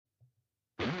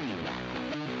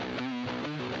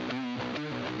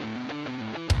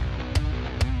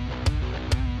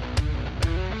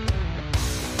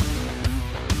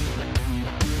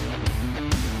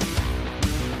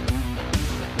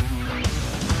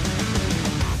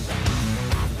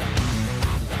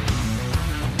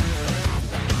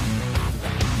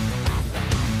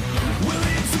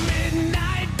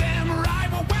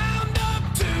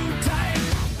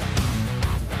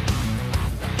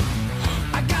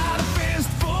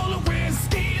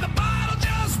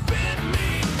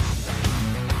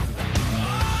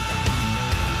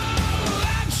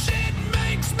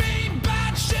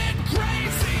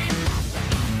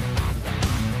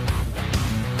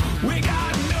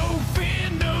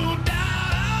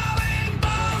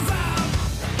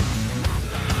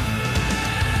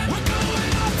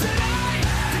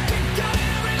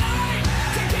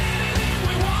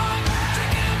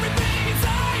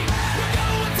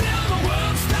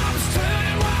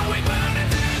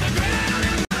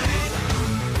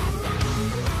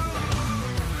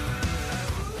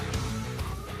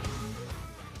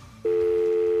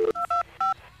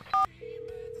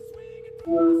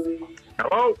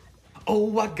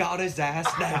Oh, I got his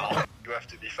ass now. You have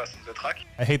to be fast on the track.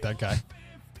 I hate that guy.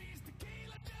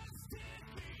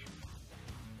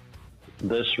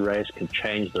 This race could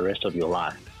change the rest of your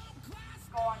life.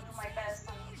 Go on, do my best,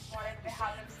 and whatever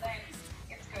happens then,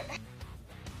 it's good.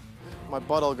 My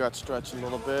butthole got stretched a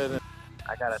little bit.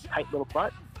 I got a tight little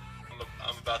butt.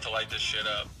 I'm about to light this shit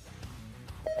up.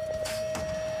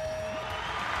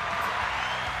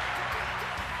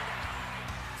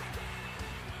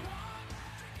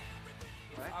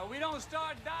 We don't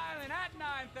start dialing at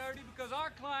 9:30 because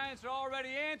our clients are already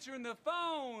answering the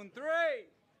phone. 3,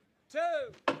 2,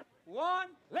 1,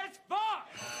 let's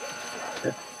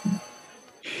fire!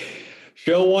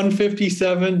 Show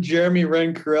 157, Jeremy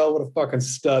Renn-Carrel. What a fucking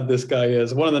stud this guy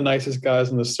is. One of the nicest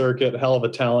guys in the circuit. Hell of a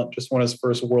talent. Just won his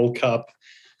first World Cup a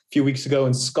few weeks ago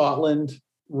in Scotland.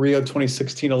 Rio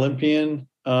 2016 Olympian.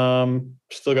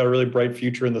 Still got a really bright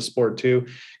future in the sport too.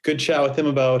 Good chat with him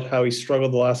about how he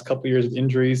struggled the last couple of years with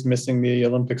injuries, missing the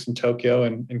Olympics in Tokyo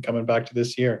and coming back to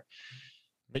this year.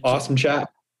 Awesome chat.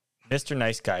 Mr.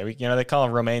 Nice Guy. They call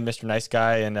him Romain Mr. Nice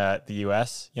Guy in the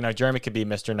U.S. Jeremy could be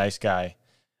Mr. Nice Guy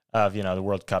of, the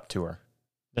World Cup tour.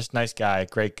 Just nice guy,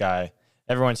 great guy.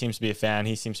 Everyone seems to be a fan.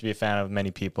 He seems to be a fan of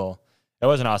many people. It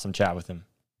was an awesome chat with him.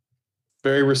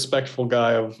 Very respectful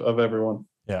guy of everyone.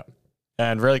 Yeah.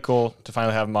 And really cool to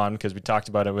finally have him on because we talked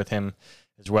about it with him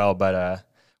as well. But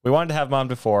we wanted to have him on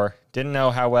before. Didn't know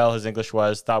how well his English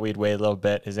was. Thought we'd wait a little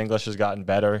bit. His English has gotten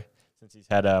better since he's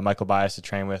had Michael Bias to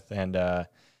train with. And,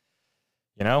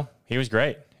 he was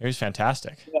great. He was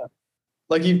fantastic. Yeah.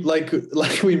 Like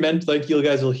we meant, like you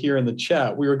guys will hear in the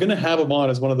chat, we were going to have him on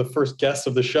as one of the first guests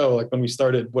of the show, like when we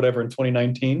started, in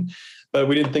 2019. But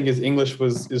we didn't think his English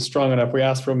is strong enough. We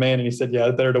asked Romain and he said, yeah,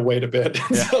 it's better to wait a bit.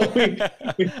 Yeah. So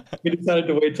we decided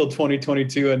to wait till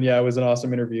 2022. And yeah, it was an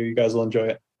awesome interview. You guys will enjoy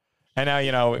it. And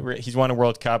now, he's won a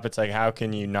World Cup. It's like, how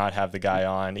can you not have the guy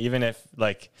on? Even if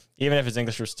his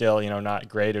English was still, not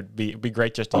great, it'd be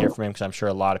great just to hear from him because I'm sure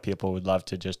a lot of people would love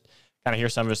to just kind of hear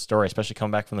some of his story, especially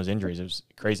coming back from those injuries. It was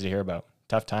crazy to hear about.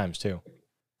 Tough times too.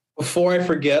 Before I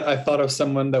forget, I thought of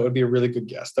someone that would be a really good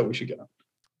guest that we should get on.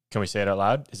 Can we say it out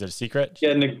loud? Is it a secret?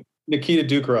 Yeah, Nikita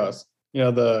Dukaraz,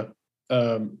 the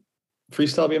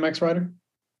freestyle BMX rider.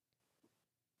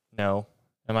 No.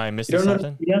 Am I missing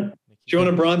something? Yeah. She won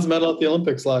a bronze medal at the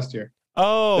Olympics last year.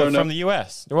 Oh, from the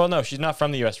U.S. Well, no, she's not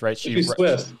from the U.S., right? She's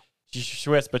Swiss. She's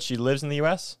Swiss, but she lives in the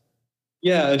U.S.?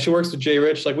 Yeah, and she works with Jay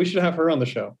Rich. Like, we should have her on the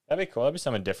show. That'd be cool. That'd be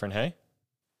something different, hey?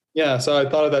 Yeah, so I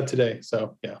thought of that today.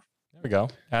 So, yeah. There we go.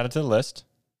 Add it to the list.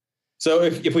 So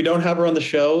if we don't have her on the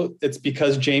show, it's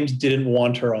because James didn't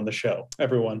want her on the show,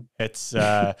 everyone. It's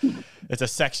a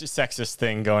sexist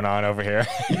thing going on over here.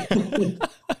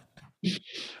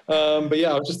 But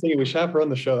yeah, I was just thinking we should have her on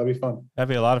the show. That'd be fun. That'd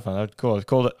be a lot of fun. That'd be cool. It's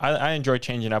cool. I enjoy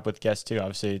changing up with guests too.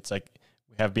 Obviously, it's like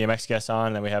we have BMX guests on,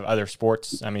 and then we have other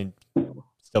sports. I mean,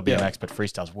 still BMX, but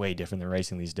freestyle's way different than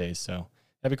racing these days. So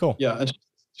that'd be cool. Yeah, and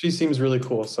she seems really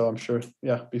cool. So I'm sure,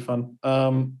 it'd be fun.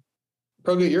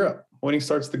 ProGate Europe. Winning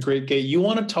starts the great gate. You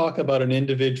want to talk about an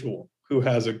individual who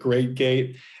has a great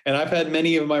gate. And I've had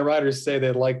many of my riders say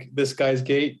they like this guy's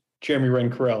gate. Jeremy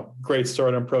Renn-Carrel, great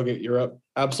start on ProGate Europe.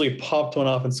 Absolutely popped one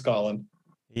off in Scotland.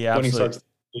 Yeah, absolutely.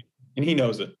 And he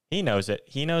knows it. He knows it.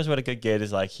 He knows what a good gate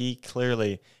is like. He's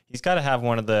got to have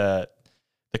one of the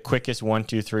quickest 1,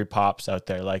 2, 3 pops out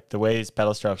there. Like the way his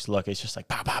pedal strokes look, it's just like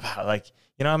pow, pow, pow. Like,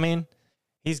 you know what I mean?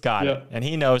 He's got it. And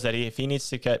he knows that if he needs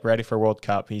to get ready for World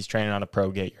Cup, he's training on a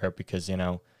ProGate Europe because, he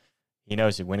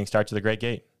knows it. Winning starts with a great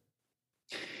gate.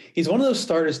 He's one of those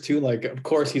starters too. Like, of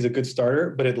course he's a good starter,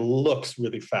 but it looks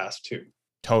really fast too.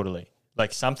 Totally.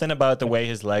 Like something about the way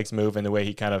his legs move and the way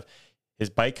his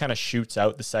bike kind of shoots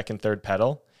out the second, third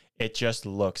pedal. It just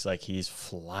looks like he's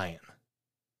flying.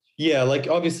 Yeah. Like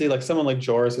obviously like someone like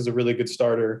Joris is a really good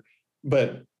starter,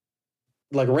 but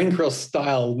like Renn-Carrel's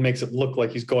style makes it look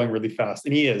like he's going really fast,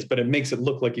 and he is, but it makes it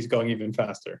look like he's going even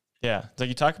faster. Yeah. It's like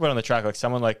you talk about on the track, like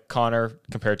someone like Connor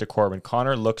compared to Corbin.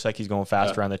 Connor looks like he's going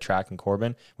faster on the track than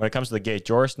Corbin. When it comes to the gate,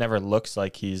 Joris never looks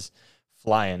like he's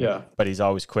flying, but he's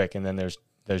always quick. And then there's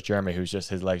Jeremy, who's just,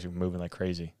 his legs are moving like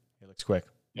crazy. He looks quick.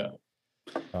 Yeah.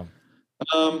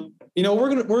 We're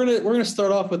gonna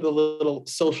start off with a little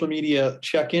social media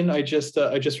check-in. I just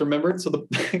remembered. So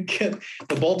the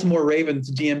Baltimore Ravens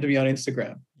DM'd me on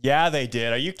Instagram. Yeah, they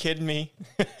did. Are you kidding me?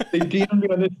 They DM'd me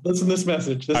on this. Listen to this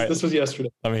message. This was yesterday.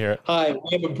 Let me hear it. Hi,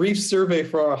 we have a brief survey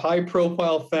for our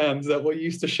high-profile fans that will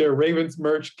use to share Ravens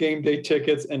merch, game day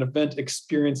tickets, and event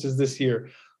experiences this year.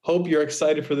 Hope you're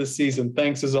excited for this season.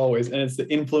 Thanks as always. And it's the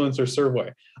influencer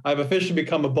survey. I've officially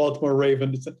become a Baltimore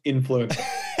Ravens influencer.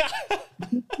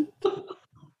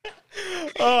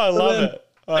 Oh, I love it.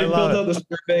 I love filled it. out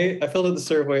the survey. I filled out the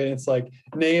survey, and it's like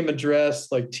name,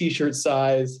 address, like T-shirt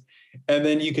size, and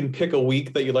then you can pick a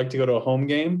week that you'd like to go to a home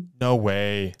game. No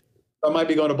way. I might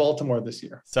be going to Baltimore this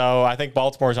year. So I think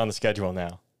Baltimore's on the schedule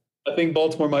now. I think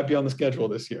Baltimore might be on the schedule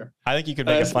this year. I think you could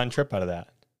make a fun trip out of that.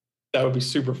 That would be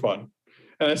super fun.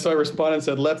 And so I responded and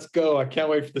said, let's go. I can't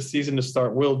wait for the season to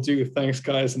start. Will do. Thanks,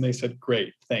 guys. And they said,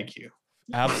 great. Thank you.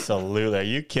 Absolutely. Are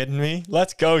you kidding me?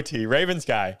 Let's go, T. Ravens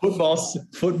guy.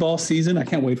 Football season. I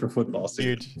can't wait for football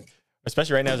season. Dude,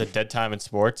 especially right now is a dead time in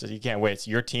sports. You can't wait. It's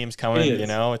your team's coming, It is. you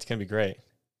know, it's going to be great.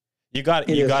 You got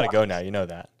to go now. You know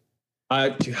that.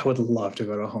 I would love to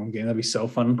go to a home game. That'd be so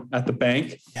fun at the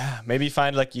bank. Yeah. Maybe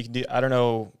find like you can do, I don't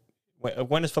know.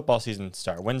 When does football season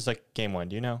start? When's like game one?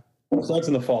 Do you know? It starts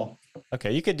in the fall.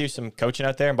 Okay. You could do some coaching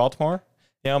out there in Baltimore,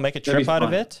 you know, make a That'd be trip out of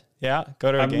fun. it. Yeah.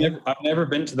 Go to a game. I've never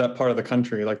been to that part of the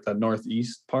country, like the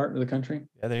northeast part of the country.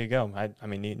 Yeah. There you go. I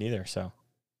mean, neither. So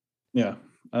Yeah.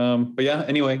 But yeah,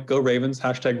 anyway, go Ravens.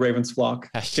 # Ravens flock.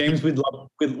 James, we'd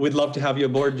love to have you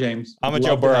aboard, James. I'm a We'd Joe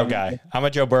love to Burrow have you. guy. I'm a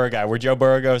Joe Burrow guy. Where Joe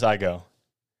Burrow goes, I go.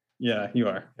 Yeah, you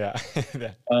are. Yeah.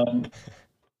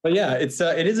 But yeah,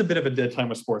 it is a bit of a dead time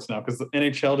of sports now because the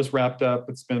NHL just wrapped up.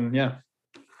 It's been,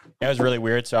 It was really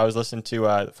weird. So I was listening to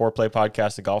the Foreplay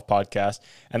podcast, the golf podcast,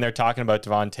 and they're talking about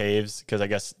Devon Taves because I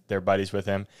guess they're buddies with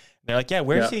him. They're like, yeah,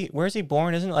 where's he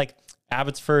born? Isn't it like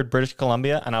Abbotsford, British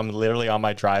Columbia? And I'm literally on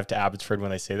my drive to Abbotsford when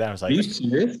they say that. I was like, are you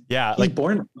serious? Yeah. He's Like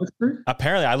born in Abbotsford?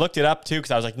 apparently I looked it up too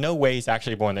because I was like, no way he's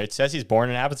actually born there. It says he's born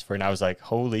in Abbotsford. And I was like,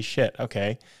 holy shit. Okay.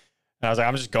 And I was like,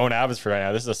 I'm just going to Abbotsford right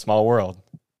now. This is a small world.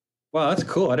 Wow, that's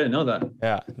cool. I didn't know that.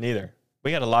 Yeah, neither.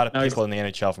 We got a lot of Now he's- people in the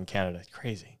NHL from Canada. It's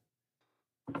crazy.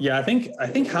 Yeah, I think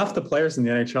half the players in the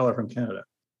NHL are from Canada.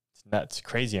 That's a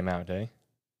crazy amount, eh?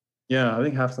 Yeah, I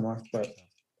think half them are. But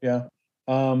yeah.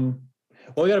 Well,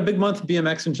 we got a big month of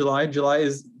BMX in July. July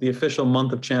is the official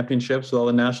month of championships with all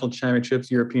the national championships,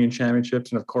 European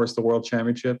championships, and of course the world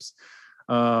championships.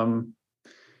 You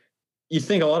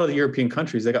think a lot of the European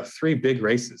countries, they got 3 big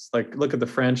races. Like look at the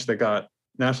French, they got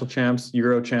national champs,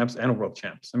 Euro champs, and world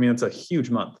champs. I mean, it's a huge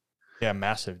month. Yeah,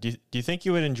 massive. Do you think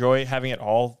you would enjoy having it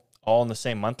all in the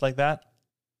same month like that?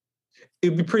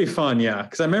 It'd be pretty fun, yeah.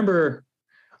 Because I remember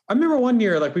one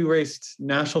year, like we raced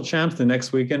national champs the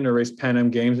next weekend to race Pan Am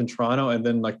Games in Toronto, and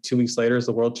then like 2 weeks later is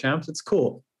the world champs. It's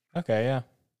cool. Okay, yeah.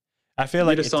 I feel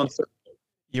like just on.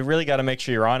 you really got to make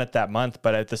sure you're on it that month.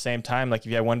 But at the same time, like if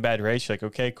you had one bad race, you're like,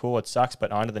 okay, cool, it sucks,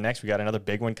 but on to the next. We got another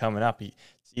big one coming up. It's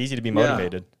easy to be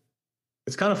motivated.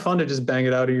 It's kind of fun to just bang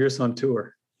it out a year on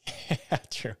tour. Yeah,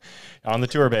 true. On the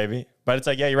tour, baby. But it's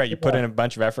like, yeah, you're right. You put in a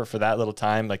bunch of effort for that little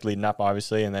time, like leading up,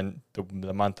 obviously, and then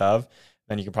the month of,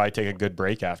 then you could probably take a good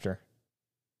break after.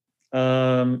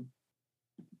 Some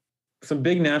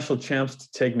big national champs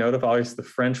to take note of. Obviously, the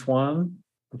French one.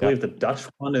 I believe the Dutch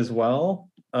one as well.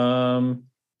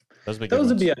 Those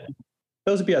would be,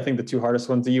 I think, the 2 hardest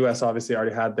ones. The U.S. obviously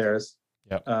already had theirs.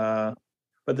 Yep.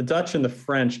 But the Dutch and the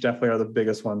French definitely are the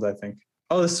biggest ones, I think.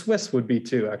 Oh, the Swiss would be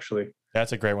too, actually.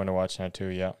 That's a great one to watch now too.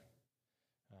 Yeah.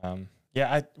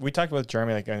 We talked about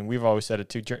Germany, like, and we've always said it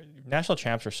too. National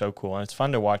champs are so cool, and it's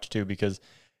fun to watch too because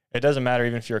it doesn't matter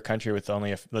even if you're a country with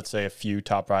only let's say a few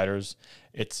top riders.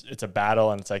 It's a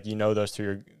battle, and it's like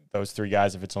those 3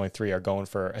 guys, if it's only 3, are going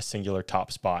for a singular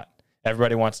top spot.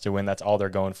 Everybody wants to win. That's all they're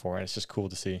going for, and it's just cool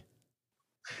to see.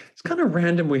 It's kind of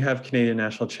random. We have Canadian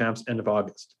national champs end of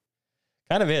August.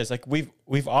 Kind of is like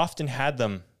we've often had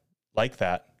them like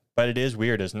that, but it is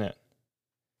weird, isn't it?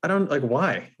 I don't like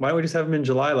why. Why don't we just have them in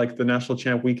July, like the national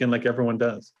champ weekend, like everyone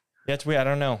does? Yeah, it's weird. I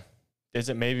don't know. Is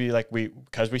it maybe like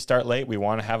because we start late, we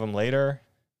want to have them later?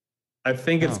 I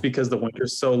think it's because the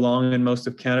winter's so long in most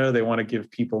of Canada, they want to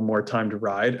give people more time to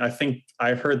ride.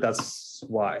 I've heard that's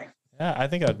why. Yeah, I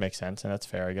think that would make sense, and that's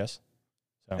fair, I guess.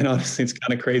 So. And honestly, it's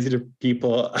kind of crazy to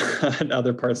people in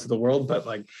other parts of the world, but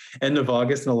like end of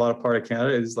August in a lot of part of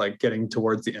Canada is like getting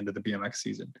towards the end of the BMX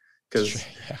season because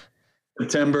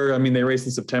September. I mean, they race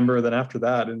in September. Then after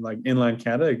that, in like inland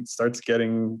Canada, it starts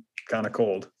getting kind of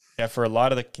cold. Yeah, for a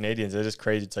lot of the Canadians, it is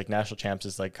crazy. It's like national champs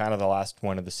is like kind of the last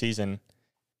one of the season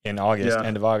in August,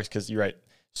 end of August, because you're right.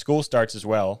 School starts as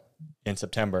well in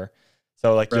September.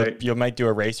 So like you might do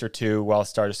a race or 2 while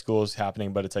start of school is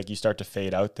happening, but it's like you start to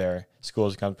fade out there. School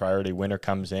becomes priority. Winter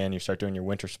comes in. You start doing your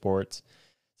winter sports.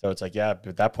 So it's like, yeah,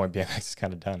 at that point, BMX is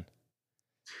kind of done.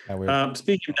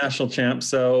 Speaking of national champs,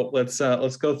 so let's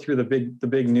go through the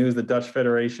big news. The Dutch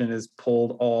Federation has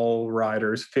pulled all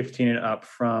riders 15 and up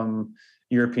from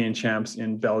European champs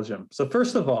in Belgium. So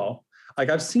first of all, like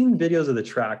I've seen videos of the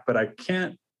track, but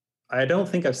I don't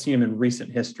think I've seen them in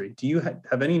recent history. Do you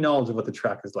have any knowledge of what the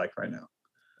track is like right now?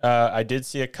 I did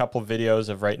see a couple videos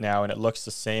of right now, and it looks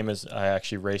the same as I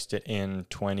actually raced it in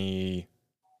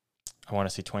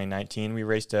 2019. We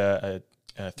raced a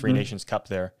Three Nations Cup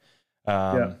there.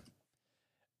 And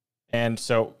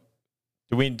so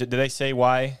did they say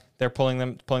why they're pulling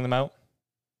them out?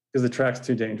 Because the track's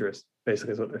too dangerous,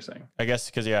 basically is what they're saying. I guess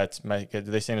because,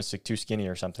 they saying it's like too skinny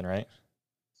or something, right?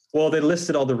 Well, they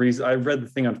listed all the reasons. I read the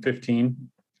thing on 15.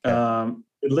 It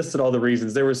listed all the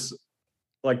reasons. There was,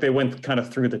 like, they went kind of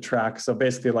through the track. So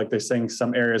basically, like, they're saying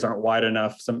some areas aren't wide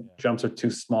enough. Some jumps are too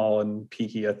small and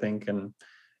peaky, I think. And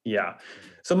yeah.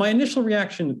 So my initial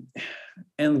reaction,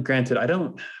 and granted,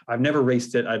 I've never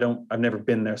raced it. I've never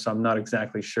been there, so I'm not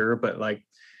exactly sure. But like,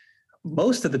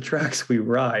 most of the tracks we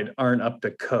ride aren't up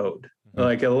to code. Mm-hmm.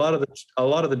 Like a lot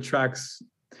of the tracks,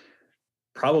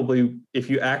 probably if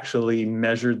you actually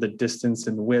measured the distance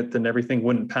and width and everything,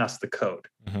 wouldn't pass the code.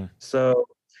 Mm-hmm. So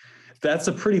that's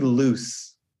a pretty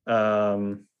loose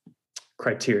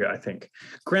criteria, I think.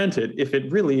 Granted, if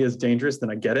it really is dangerous, then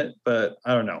I get it, but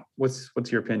I don't know. What's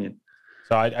your opinion?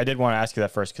 So I did want to ask you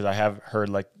that first, because I have heard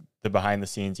like the behind the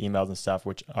scenes emails and stuff,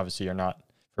 which obviously are not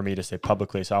for me to say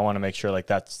publicly. So I want to make sure like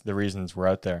that's the reasons we're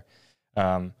out there.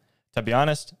 To be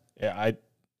honest, I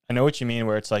know what you mean,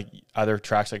 where it's like other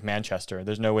tracks like Manchester.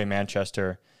 There's no way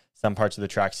Manchester, some parts of the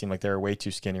track seem like they're way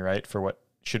too skinny, right, for what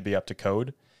should be up to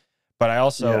code. But I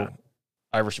also,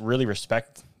 really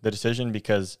respect the decision,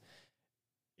 because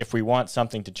if we want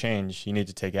something to change, you need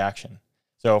to take action.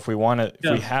 So if we want to,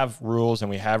 if we have rules and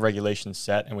we have regulations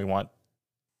set and we want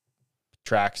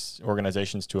tracks,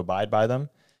 organizations to abide by them,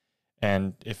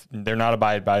 and if they're not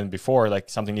abided by them before, like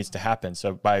something needs to happen.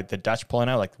 So by the Dutch pulling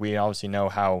out, like we obviously know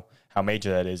how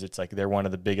major that is. It's like they're one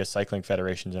of the biggest cycling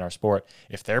federations in our sport.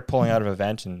 If they're pulling out of an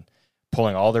event and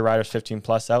pulling all their riders 15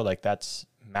 plus out, like that's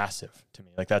massive to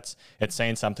me. Like it's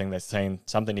saying something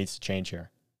needs to change here.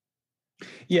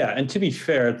 Yeah. And to be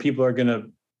fair, people are going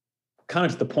to, kind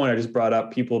of to the point I just brought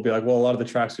up, people will be like, well, a lot of the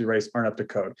tracks we race aren't up to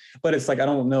code. But it's like, I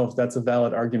don't know if that's a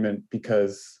valid argument,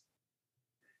 because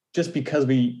just because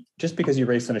you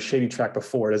raced on a shady track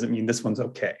before doesn't mean this one's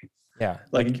okay. Yeah.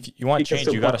 Like if you want change,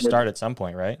 you got to start at some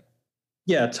point, right?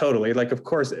 Yeah, totally. Like, of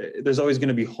course, there's always going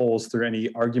to be holes through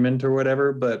any argument or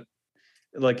whatever. But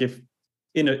like, if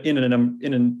in a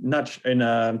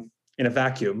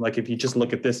vacuum, like if you just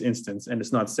look at this instance and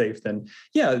it's not safe, then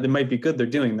yeah, it might be good they're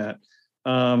doing that.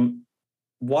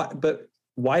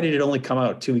 Why did it only come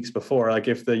out 2 weeks before? Like,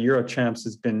 if the Euro Champs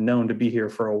has been known to be here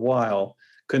for a while,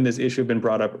 couldn't this issue have been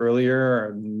brought up earlier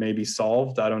or maybe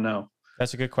solved? I don't know.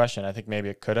 That's a good question. I think maybe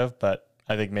it could have, but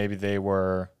I think maybe they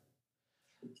were.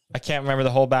 I can't remember the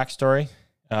whole backstory.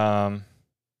 So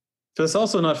it's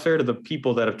also not fair to the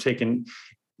people that have taken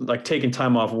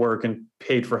time off work and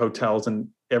paid for hotels and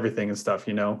everything and stuff,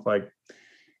 you know, like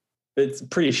it's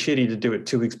pretty shitty to do it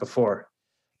 2 weeks before.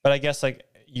 But I guess like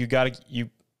you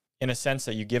in a sense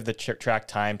that you give the track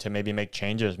time to maybe make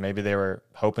changes. Maybe they were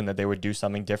hoping that they would do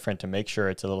something different to make sure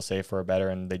it's a little safer or better,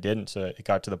 and they didn't. So it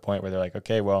got to the point where they're like,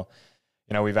 okay, well,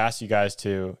 you know, we've asked you guys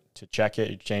to check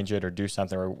it, change it, or do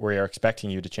something, or we are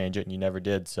expecting you to change it, and you never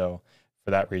did. So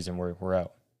for that reason, we're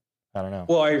out. I don't know.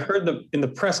 Well, I heard in the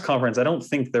press conference, I don't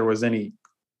think there was any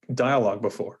dialogue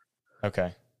before.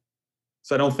 Okay.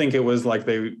 So I don't think it was like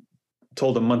they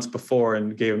told them months before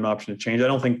and gave them an option to change. I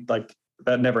don't think like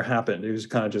that never happened. It was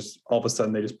kind of just all of a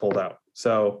sudden they just pulled out.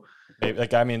 So maybe,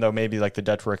 maybe like the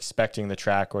Dutch were expecting the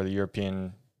track or the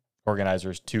European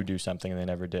organizers to do something and they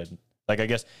never did. Like, I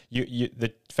guess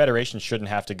the federation shouldn't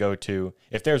have to go to,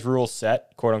 if there's rules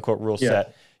set, quote unquote rules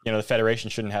set, you know, the federation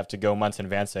shouldn't have to go months in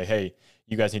advance, say, hey,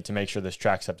 you guys need to make sure this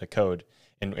track's up to code.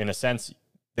 In a sense,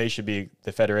 they should be,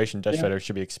 the federation, Dutch federation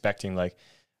should be expecting like,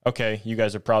 okay, you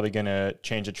guys are probably going to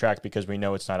change the track because we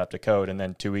know it's not up to code. And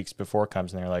then 2 weeks before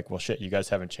comes and they're like, well, shit, you guys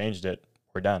haven't changed it.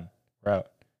 We're done. We're out.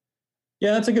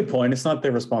 Yeah, that's a good point. It's not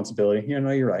their responsibility. You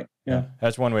know, you're right. Yeah.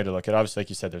 That's one way to look at it. Obviously, like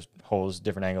you said, there's holes,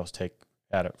 different angles take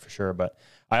at it for sure. But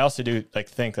I also do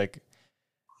think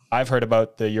I've heard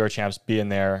about the Euro Champs being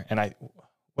there, and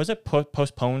was it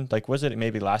postponed? Like, was it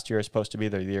maybe last year was supposed to be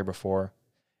there, the year before?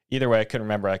 Either way, I couldn't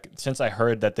remember. Since I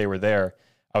heard that they were there,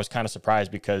 I was kind of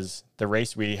surprised because the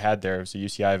race we had there was a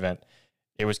UCI event.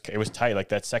 It was tight. Like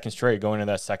that second straight going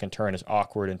into that second turn is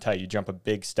awkward and tight. You jump a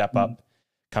big step up,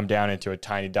 come down into a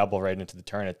tiny double right into the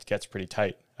turn. It gets pretty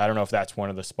tight. I don't know if that's one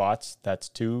of the spots that's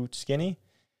too skinny,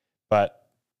 but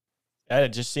it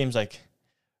just seems like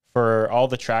for all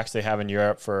the tracks they have in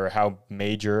Europe, for how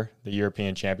major the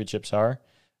European Championships are,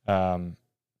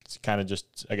 it's kind of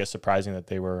just, I guess, surprising that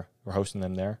they were hosting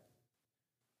them there.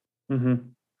 Mm-hmm.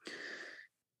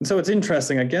 And so it's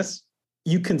interesting, I guess.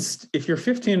 You can, if you're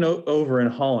 15 over in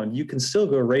Holland, you can still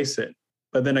go race it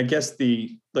but then I guess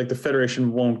the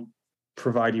federation won't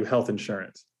provide you health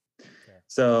insurance.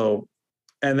 So,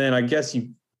 and then I guess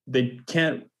they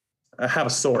can't have a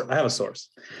source. I have a source.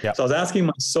 Yeah. So I was asking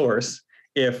my source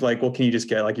if like, well, can you just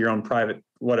get like your own private,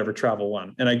 whatever travel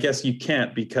one? And I guess you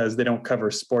can't because they don't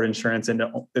cover sport insurance and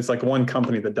it's like one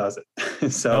company that does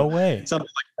it. So No way. something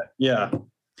like that. Yeah.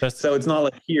 So it's not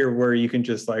like here where you can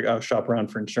just like, shop around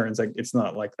for insurance. Like it's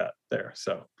not like that there.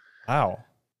 So, wow.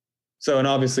 So, and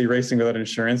obviously racing without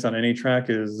insurance on any track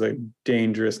is a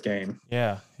dangerous game.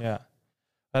 Yeah. Yeah.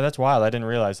 Oh, that's wild. I didn't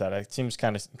realize that. It seems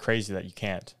kind of crazy that you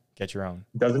can't get your own.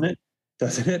 Doesn't it?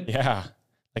 Doesn't it? Yeah.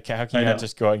 Like how can you not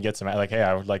just go out and get some, like, hey,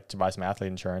 I would like to buy some athlete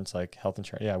insurance, like health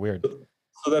insurance. Yeah. Weird.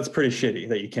 So that's pretty shitty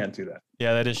that you can't do that.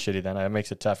 Yeah, that is shitty then. That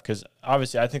makes it tough because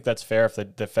obviously I think that's fair if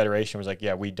the federation was like,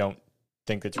 yeah, we don't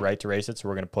think it's right to race it, so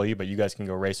we're going to pull you, but you guys can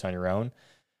go race on your own.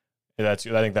 I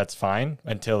think that's fine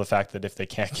until the fact that if they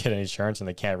can't get any insurance and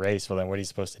they can't race, well, then what are you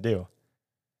supposed to do?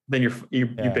 Then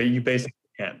you basically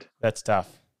can't. That's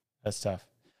tough. That's tough.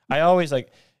 I always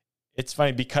like, it's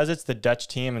funny because it's the Dutch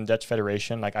team and Dutch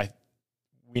federation. Like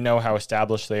we know how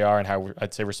established they are and how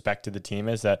I'd say respected the team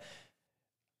is, that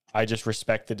I just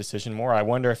respect the decision more. I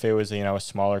wonder if it was, a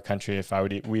smaller country, if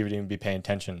we would even be paying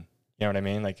attention. You know what I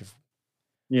mean? Like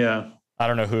I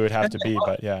don't know who it would have to be,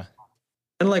 but yeah.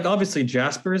 And like, obviously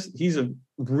Jaspers, he's a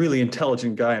really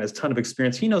intelligent guy and has a ton of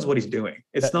experience. He knows what he's doing.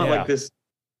 It's not like this,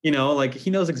 like he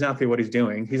knows exactly what he's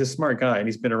doing. He's a smart guy and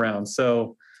he's been around.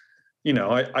 So,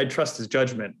 I trust his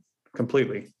judgment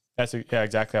completely. That's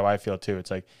exactly how I feel too. It's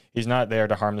like, he's not there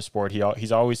to harm the sport.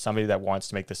 He's always somebody that wants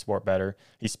to make the sport better.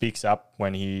 He speaks up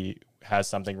when he has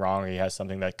something wrong or he has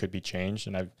something that could be changed.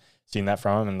 And I've seen that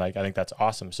from him. And like, I think that's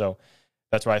awesome. So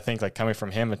that's why I think like coming from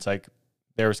him, it's like,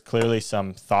 there was clearly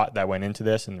some thought that went into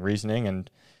this and reasoning, and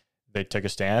they took a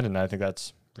stand, and I think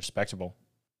that's respectable.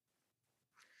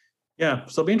 Yeah,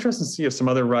 so it'll be interesting to see if some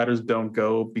other riders don't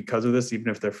go because of this, even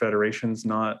if their federation's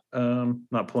not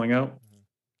pulling out.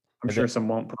 I'm sure some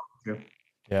won't. Probably.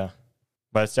 Yeah,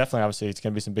 but it's definitely, obviously, it's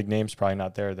going to be some big names probably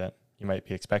not there that you might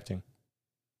be expecting.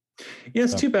 Yeah,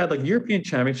 it's too bad. Like European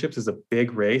Championships is a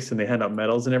big race, and they hand out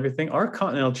medals and everything. Our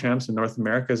Continental Champs in North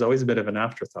America is always a bit of an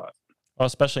afterthought. Well,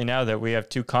 especially now that we have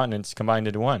two continents combined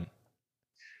into one.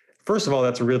 First of all,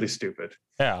 that's really stupid.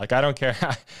 Yeah, like I don't care.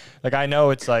 Like I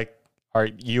know it's like our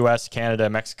U.S., Canada,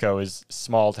 Mexico is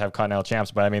small to have continental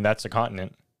champs, but I mean that's a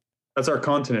continent. That's our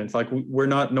continent. Like we're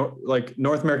not like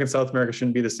North America and South America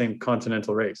shouldn't be the same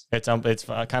continental race. It's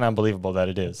kind of unbelievable that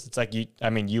it is. It's like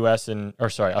U.S. and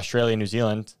Australia, New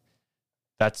Zealand.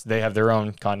 They have their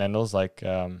own continentals. Like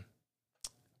what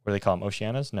do they call them?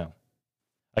 Oceanias? No.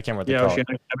 I can't remember what they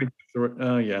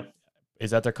call it. Yeah.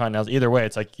 Is that their continentals? Either way,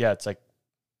 it's like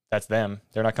that's them.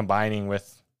 They're not combining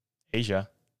with Asia.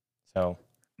 So,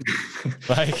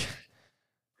 like,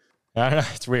 I don't know.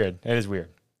 It's weird. It is weird.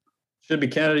 Should be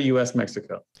Canada, U.S.,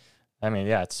 Mexico. I mean,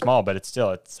 yeah, it's small, but it's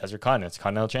as your continent. It's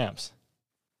continental champs.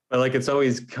 But like, it's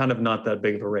always kind of not that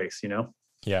big of a race, Yeah,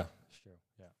 true.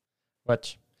 Yeah.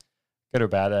 Which, good or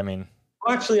bad, I mean.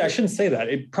 Well, actually, I shouldn't say that.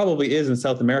 It probably is in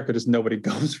South America, just nobody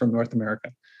goes from North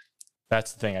America.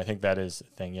 That's the thing. I think that is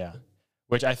the thing, yeah.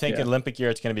 Which I think Olympic year,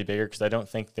 it's going to be bigger because I don't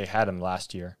think they had them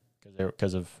last year.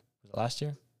 Was it last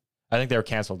year? I think they were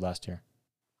canceled last year.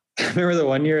 Remember the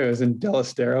one year it was in Del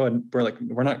Estero and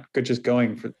we're not just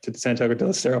going to Santiago del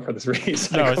Estero for this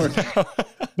race. No,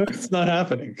 it's not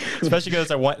happening. Especially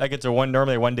because it's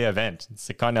normally a 1 day event. It's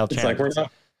the Continental Championships. It's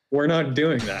like we're not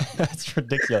doing that. That's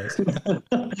ridiculous.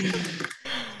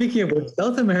 Speaking of which,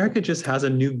 South America just has a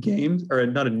new games, or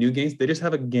not a new games. They just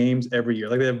have a games every year.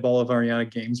 Like they have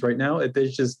Bolivariana games right now.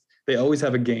 They always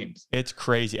have a games. It's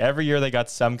crazy. Every year they got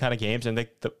some kind of games, and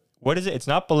what is it? It's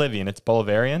not Bolivian. It's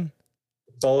Bolivarian.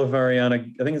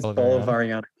 Bolivariana. I think it's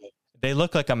Bolivariana. They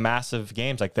look like a massive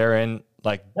games. Like they're in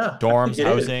dorms,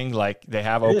 housing. Like they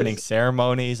have opening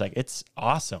ceremonies. Like it's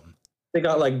awesome. They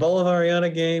got like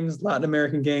Bolivariana games, Latin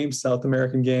American games, South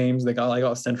American games. They got like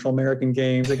all Central American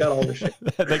games. They got all the shit.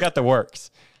 They got the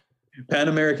works. Pan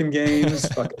American games,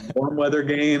 fucking warm weather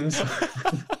games.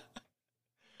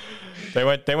 They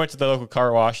went to the local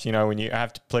car wash. When you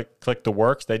have to click the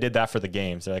works, they did that for the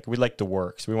games. They're like, we like the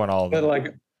works. We want all of them. But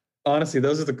like, honestly,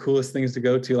 those are the coolest things to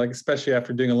go to. Like, especially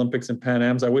after doing Olympics and Pan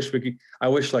Ams. I wish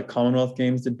like Commonwealth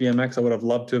Games did BMX. I would have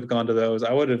loved to have gone to those.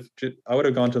 I would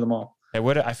have gone to them all.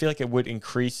 I feel like it would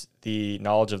increase the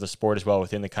knowledge of the sport as well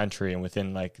within the country and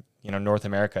within North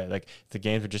America. Like the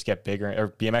games would just get bigger, or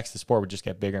BMX, the sport would just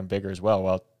get bigger and bigger as well.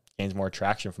 While it gains more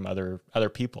traction from other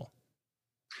people.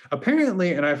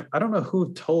 Apparently, and I don't know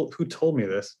who told me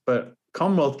this, but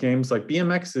Commonwealth Games, like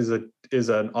BMX is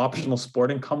an optional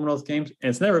sport in Commonwealth Games, and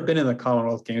it's never been in the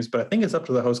Commonwealth Games, but I think it's up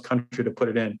to the host country to put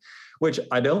it in, which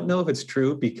I don't know if it's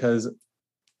true because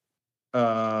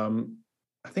I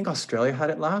think Australia had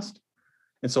it last.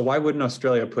 And so why wouldn't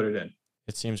Australia put it in?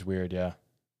 It seems weird, yeah.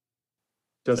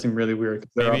 Does seem really weird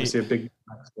because they're Maybe- obviously a big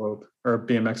globe or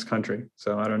BMX country.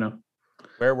 So I don't know.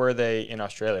 Where were they in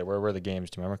Australia? Where were the games?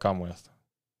 Do you remember Commonwealth?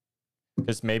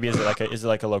 Because maybe is it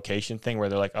like a location thing where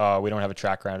they're like, oh, we don't have a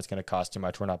track round, it's going to cost too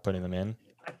much, we're not putting them in.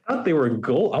 I thought they were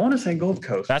I want to say Gold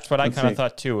Coast. That's what I Let's kind of see.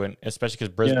 thought too, and especially because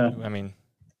Brisbane. Yeah. I mean,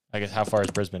 I guess how far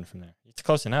is Brisbane from there? It's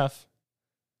close enough.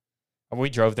 We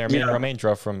drove there. Me and Yeah. Romain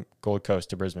drove from Gold Coast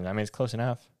to Brisbane. I mean, it's close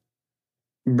enough.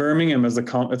 Birmingham is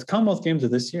it's Commonwealth Games of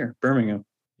this year. Birmingham.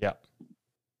 Yeah.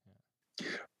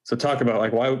 So talk about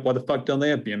like why the fuck don't they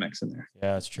have BMX in there?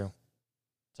 Yeah, that's true.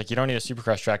 It's like you don't need a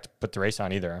supercross track to put the race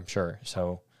on either, I'm sure.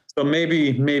 So maybe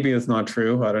it's not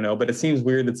true. I don't know, but it seems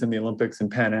weird it's in the Olympics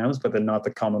and Pan Ams, but then not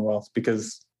the Commonwealth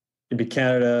because it'd be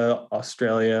Canada,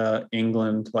 Australia,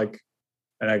 England,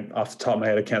 and off the top of my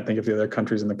head, I can't think of the other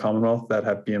countries in the Commonwealth that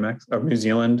have BMX. Or New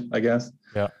Zealand, I guess.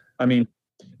 Yeah. I mean,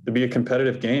 there'd be a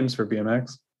competitive games for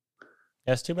BMX.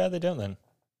 yeah, it's too bad they don't then.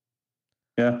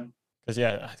 Yeah. Because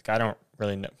yeah, I don't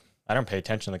really know. I don't pay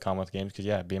attention to the Commonwealth Games because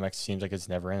yeah, BMX seems like it's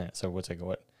never in it. So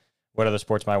what other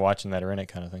sports am I watching that are in it,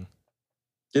 kind of thing?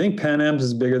 Do you think Pan Ams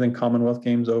is bigger than Commonwealth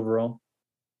Games overall?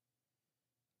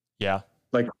 Yeah,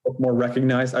 Like more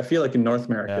recognized? I feel like in North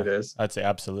America Yeah. it is. I'd say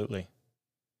absolutely.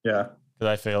 Yeah. Because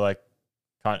I feel like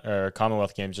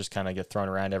Commonwealth Games just kind of get thrown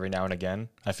around every now and again.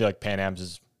 I feel like Pan Am's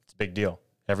it's a big deal.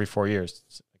 Every 4 years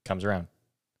it comes around.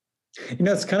 You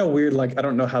know, it's kind of weird. Like, I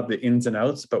don't know how the ins and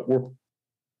outs, but we're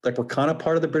kind of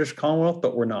part of the British Commonwealth,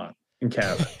 but we're not in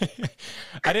Canada.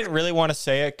 I didn't really want to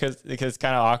say it because it's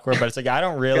kind of awkward, but it's like I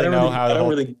don't really I know how.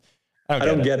 I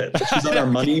don't get it. She's on our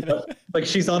money, but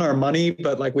she's on our money,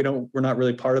 but like we're not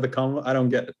really part of the Commonwealth. I don't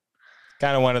get it.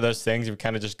 Kind of one of those things you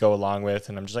kind of just go along with,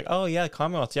 and I'm just like, oh yeah,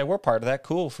 Commonwealth, yeah, we're part of that,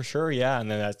 cool for sure, yeah, and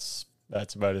then that's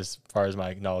about as far as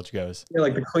my knowledge goes. Yeah,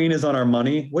 like the Queen is on our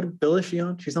money. What bill is she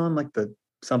on? She's on like the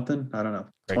something. I don't know.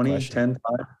 Great 20, question. 10,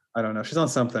 5. I don't know. She's on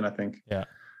something, I think. Yeah.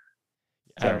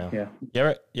 I don't know.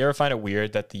 Yeah. You ever find it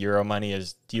weird that the Euro money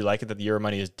is? Do you like it that the Euro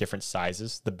money is different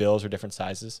sizes? The bills are different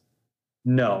sizes.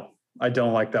 No, I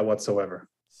don't like that whatsoever.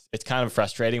 It's kind of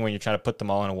frustrating when you're trying to put them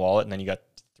all in a wallet, and then you got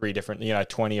 3 different,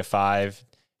 20, a 5.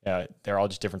 They're all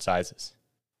just different sizes.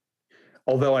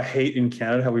 Although I hate in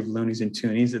Canada how we've loonies and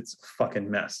toonies. It's a fucking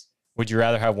mess. Would you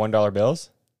rather have $1 bills?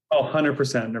 Oh,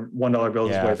 100%. $1 bill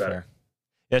is way better. fair.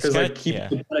 Yeah, it's Because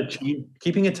kinda- like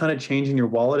keeping a ton of change in your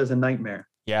wallet is a nightmare.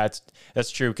 Yeah,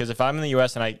 that's true. Because if I'm in the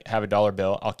U.S. and I have a $1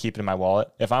 bill, I'll keep it in my wallet.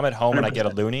 If I'm at home and I get a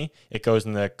 100%. loonie, it goes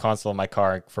in the console of my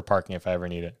car for parking if I ever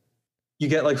need it. You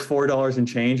get like $4 in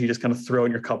change. You just kind of throw it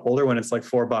in your cup holder when it's like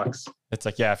 $4. It's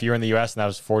like, yeah, if you're in the U.S. and that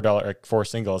was $4, like 4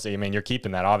 singles, I mean, you're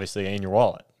keeping that obviously in your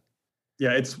wallet.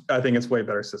 Yeah, I think it's way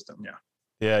better system.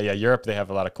 Yeah. Yeah. Europe, they have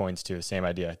a lot of coins too. Same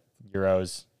idea.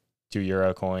 Euros,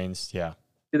 €2 coins. Yeah,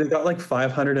 They've got like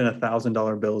 $500 and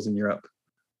 $1,000 bills in Europe.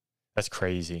 that's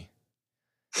crazy.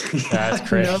 That's I know.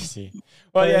 crazy.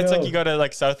 Well, yeah, I it's like know. you go to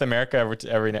like South America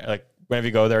every like whenever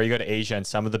you go there, you go to Asia, and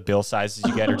some of the bill sizes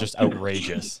you get are just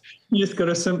outrageous. You just go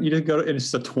to and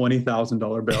it's a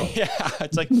 $20,000 bill. Yeah,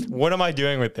 it's like, what am I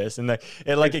doing with this? And it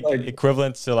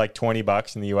equivalent to like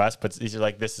 $20 in the US, but these are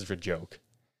like, this is a joke.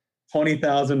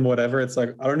 20,000, whatever. It's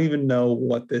like, I don't even know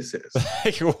what this is.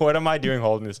 Like, what am I doing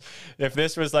holding this? If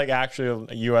this was like actually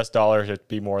a US dollar, it'd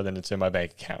be more than it's in my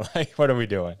bank account. Like, what are we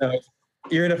doing?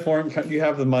 You're in a foreign country, you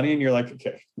have the money, and you're like,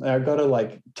 okay, I've got to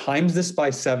like times this by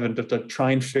 7 to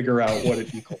try and figure out what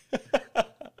it equals.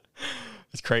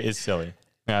 It's crazy. It's silly.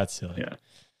 Yeah, it's silly. Yeah.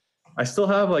 I still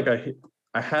have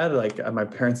I had like at my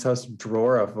parents' house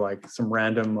drawer of like some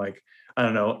random like, I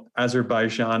don't know,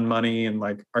 Azerbaijan money and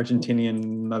like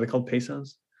Argentinian, are they called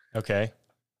pesos? Okay.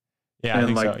 Yeah, I And,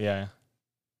 think like, so. Yeah.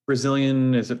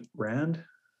 Brazilian, is it Rand?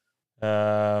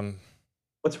 Um,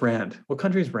 What's Rand? What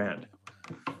country is Rand?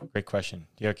 great question.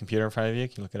 Do you have a computer in front of you?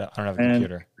 Can you look it up? I don't have a And-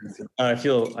 computer. I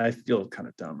feel kind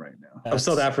of dumb right now. Oh, That's-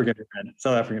 South African Rand.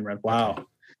 South African Rand. Wow.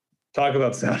 Talk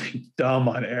about sounding dumb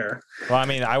on air. Well, I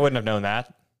mean, I wouldn't have known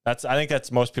that. I think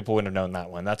that's most people wouldn't have known that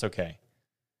one. That's okay.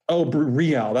 Oh,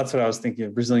 Real. That's what I was thinking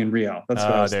of. Brazilian Real. That's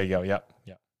what I Oh, was there you go. Yep.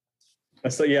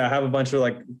 So yeah, I have a bunch of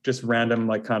like just random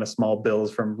like kind of small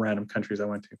bills from random countries I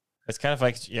went to. It's kind of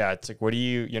like, yeah, it's like,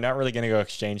 you're not really going to go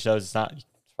exchange those. It's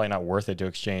probably not worth it to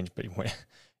exchange, but you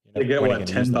They get when are you what,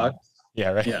 gonna use $10? them? Yeah,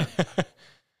 right. Yeah.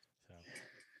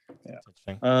 Yeah.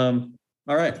 Interesting.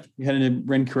 All right. You headed to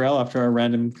Ren Corral after our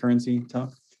random currency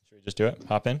talk? Should we just do it?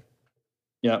 Hop in?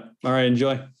 Yeah. All right.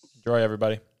 Enjoy. Enjoy,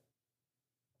 everybody.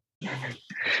 All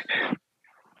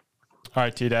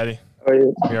right, T Daddy. How are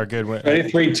you? We are good. Ready?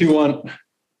 3, 2, 1.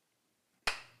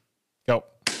 Go.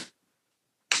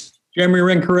 Jeremy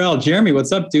Rencarel. Jeremy,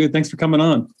 what's up, dude? Thanks for coming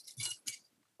on.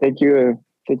 Thank you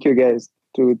guys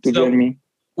to join me.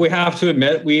 We have to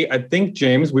admit, I think,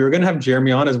 James, we were going to have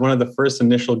Jeremy on as one of the first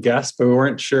initial guests, but we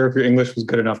weren't sure if your English was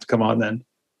good enough to come on then.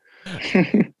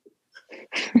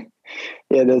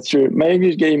 Yeah, that's true. My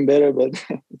English getting better, but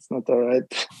it's not all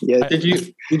right. Yeah. Did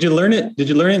you learn it? Did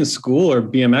you learn it in school or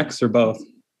BMX or both?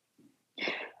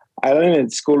 I learned it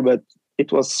at school, but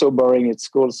it was so boring at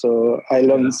school. So I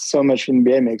learned so much in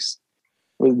BMX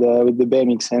with the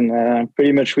BMX, and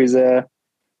pretty much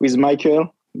with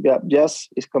Michael. Yeah, yes,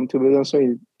 he's come to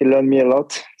Besançon. He learned me a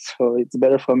lot, so it's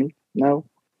better for me now.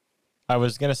 I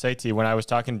was gonna say to you when I was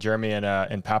talking to Jeremy in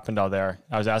Papendal there,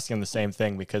 I was asking him the same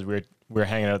thing because we were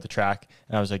hanging out at the track,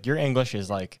 and I was like, "Your English is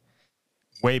like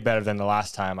way better than the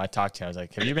last time I talked to him." I was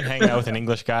like, "Have you been hanging out with an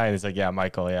English guy?" And he's like, "Yeah,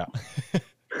 Michael, yeah."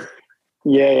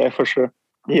 Yeah, for sure.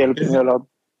 He helped me a lot.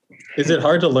 Is it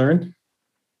hard to learn?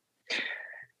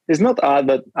 It's not hard,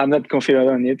 but I'm not confident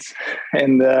on it,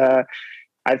 and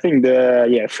I think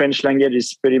the French language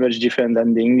is pretty much different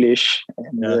than the English,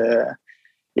 and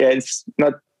it's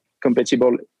not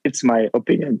compatible. It's my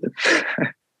opinion.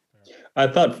 I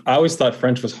always thought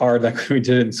French was hard, like when we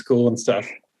did it in school and stuff.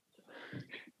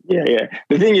 Yeah.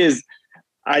 The thing is,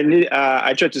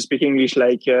 I try to speak English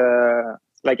like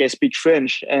I speak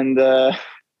French, and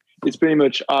it's pretty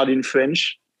much hard in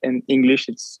French, and English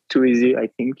it's too easy, I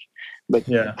think. But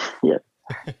yeah.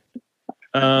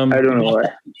 I don't know why.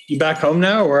 You back home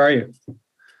now, or where are you?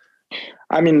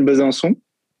 I'm in Besançon,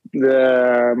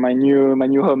 my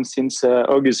new home since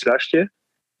August last year.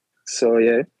 So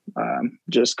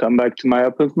just come back to my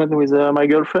apartment with my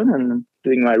girlfriend and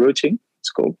doing my routine.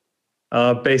 It's cool.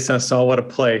 Besançon, what a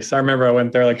place! I remember I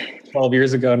went there like 12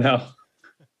 years ago now.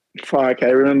 Fuck,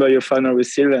 I remember your final with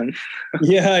Sylvain.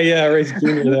 Yeah, race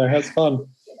junior there. That's fun.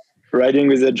 Riding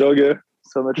with a jogger,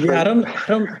 so much fun. Yeah, I don't.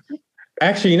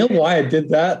 Actually, you know why I did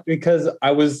that? Because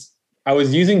I was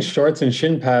using shorts and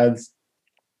shin pads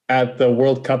at the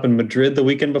World Cup in Madrid the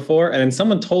weekend before, and then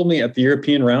someone told me at the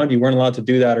European round you weren't allowed to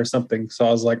do that or something. So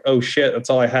I was like, oh shit, that's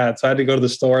all I had. So I had to go to the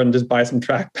store and just buy some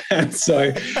track pants. So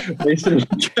I wasted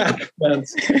track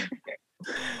pants.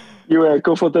 You were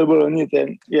comfortable on it,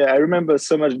 and I remember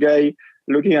so much guy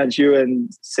looking at you and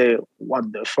say,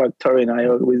 "What the fuck,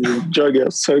 Torinayo with his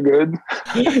jogger, so good."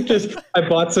 I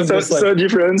bought some so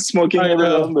different, smoking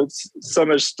everyone, but so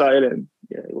much style, and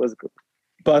it was good.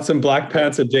 Bought some black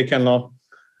pants at J. Canlon.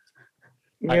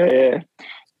 Yeah.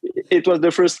 It was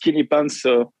the first skinny pants,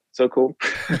 so cool.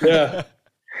 Yeah.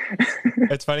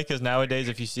 It's funny because nowadays,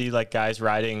 if you see like guys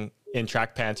riding in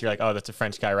track pants, you're like, oh, that's a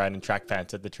French guy riding track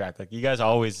pants at the track. Like you guys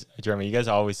always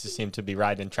just seem to be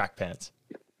riding track pants.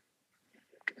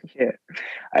 Yeah,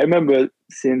 I remember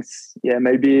since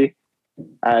maybe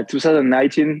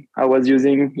 2019, I was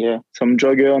using some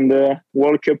jogger on the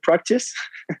World Cup practice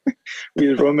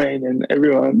with Romain and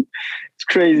everyone. It's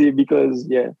crazy because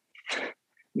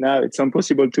now it's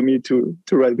impossible to me to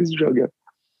ride with jogger.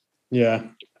 Yeah,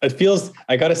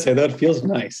 I gotta say that feels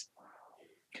nice.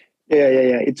 Yeah.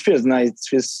 It feels nice. It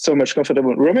feels so much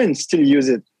comfortable. Romain still use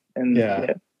it, and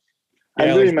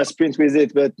I'm doing my sprint with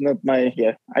it, but not my.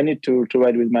 I need to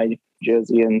ride with my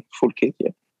jersey and full kit.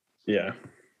 Yeah.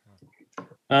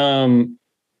 Getting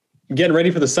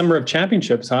ready for the Summer of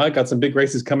Championships, huh? Got some big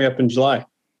races coming up in July.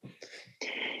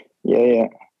 Yeah.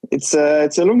 It's a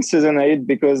long season ahead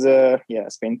because I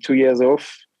spent 2 years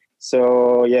off.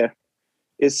 So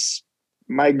it's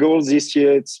my goal this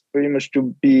year. It's pretty much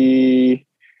to be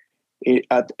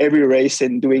at every race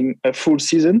and doing a full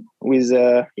season with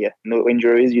no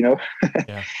injuries. Yeah.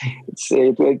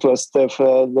 It was tough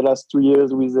the last 2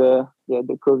 years with the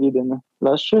COVID and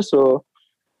last year. So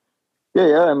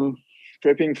I'm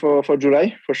prepping for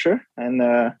July for sure, and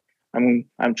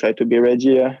I'm trying to be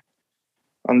ready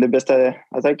on the best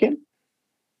as I can.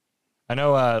 I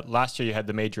know last year you had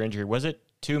the major injury. Was it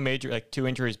two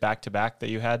injuries back to back that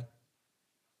you had?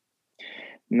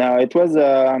 No, it was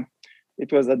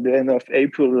at the end of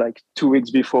April, like 2 weeks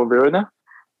before Verona.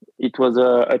 It was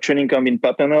a training camp in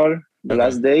Papendal the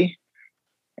last day,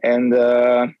 and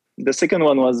the second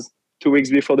one was 2 weeks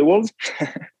before the Worlds.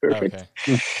 Perfect.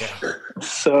 Okay.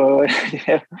 So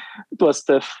it was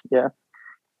tough. Yeah,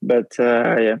 but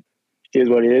it is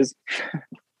what it is.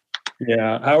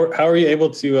 Yeah. How are you able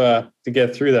to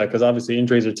get through that? Because obviously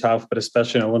injuries are tough, but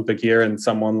especially in Olympic year and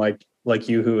someone like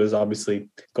you who is obviously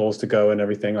goals to go and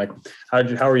everything. Like, how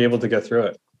are you able to get through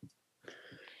it?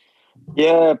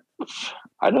 Yeah,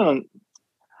 I don't know.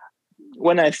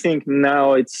 When I think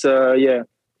now, it's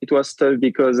it was tough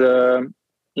because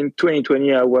in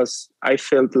 2020 I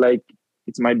felt like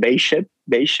it's my base shape.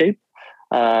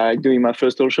 Doing my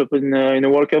first All Shop in a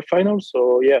World Cup final.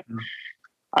 So yeah,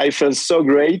 I felt so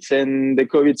great, and the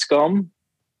COVID's come,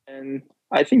 and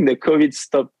I think the COVID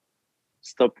stopped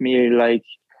me. Like,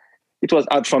 it was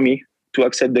hard for me to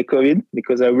accept the COVID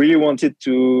because I really wanted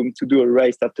to do a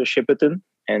race after Shepparton,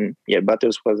 and yeah,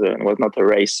 Bathurst was not a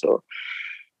race, so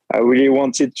I really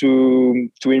wanted to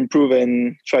improve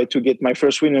and try to get my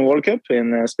first win in World Cup,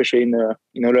 and especially in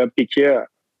Olympic year,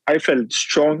 I felt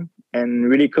strong and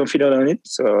really confident on it.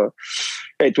 So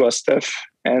it was tough.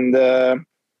 And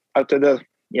after that,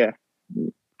 yeah,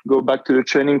 go back to the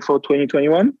training for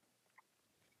 2021.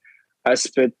 I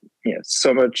spent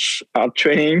so much hard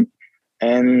training,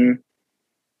 and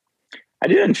I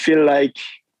didn't feel like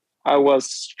I was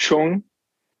strong.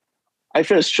 I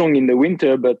felt strong in the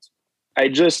winter, but I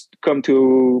just come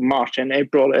to March and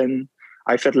April, and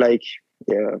I felt like,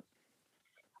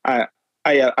 I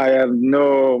have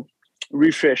no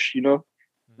refresh,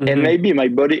 and maybe my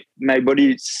body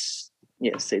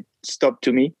said stop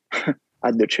to me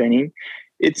at the training.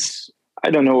 I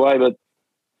don't know why, but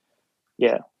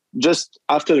yeah, just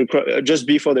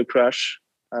before the crash,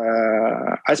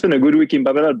 I spent a good week in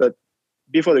Babylon, but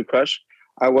before the crash,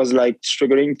 I was like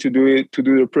struggling to do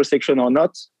the pro section or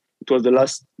not. It was the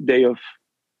last day of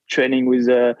training with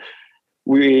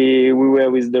we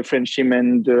were with the French team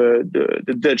and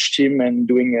the Dutch team and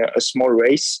doing a small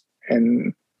race.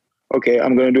 And okay,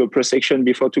 I'm going to do a pro section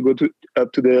before to go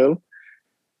up to the hill.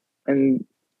 And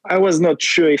I was not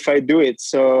sure if I do it.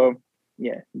 So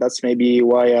yeah, that's maybe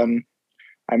why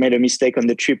I made a mistake on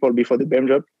the triple before the BAM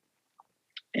drop.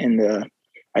 And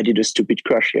I did a stupid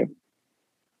crash here.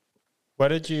 What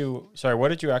did you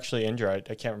actually injure?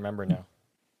 I can't remember now.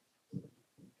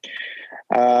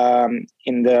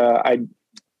 In the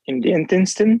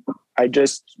intestine,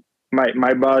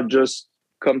 my bar just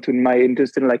come to my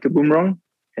intestine like a boomerang,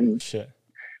 and shit.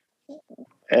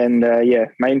 And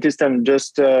my intestine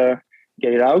just get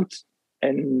it out,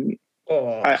 and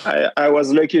I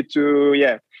was lucky to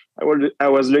I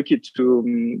was lucky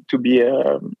to be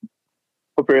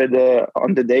operated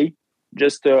on the day,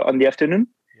 just on the afternoon.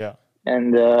 Yeah.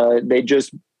 And they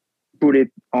just put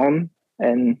it on,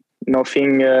 and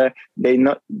nothing.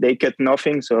 They cut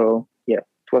nothing. So yeah,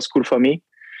 it was cool for me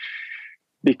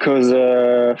because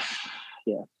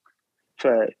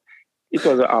it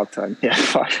was a hard time. Yeah,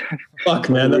 fuck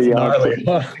man, that's really gnarly.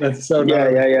 That's so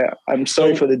gnarly. Yeah. I'm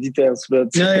sorry for the details,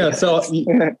 but yeah. So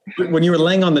when you were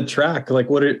laying on the track,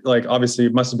 obviously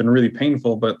it must have been really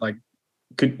painful, but like,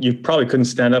 you probably couldn't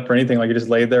stand up or anything. Like, you just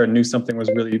laid there and knew something was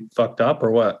really fucked up,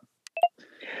 or what?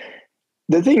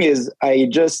 The thing is, I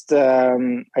just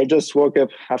woke up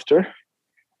after,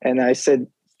 and I said,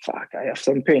 "Fuck, I have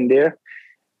some pain there,"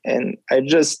 and I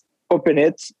just opened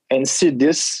it and see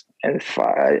this, and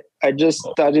I just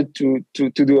started to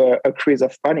do a craze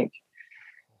of panic,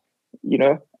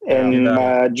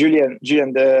 And Julian,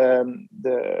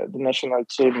 the national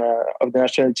team of the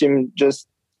national team, just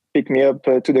picked me up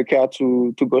to the car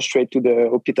to go straight to the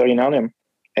hospital in Arnhem,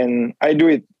 and I do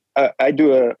it. I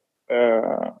do a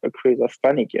craze of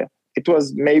panic. Yeah, it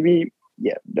was maybe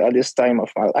the hardest time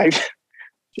of my life,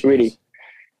 really.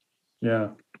 Yeah,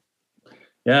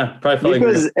 probably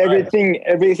because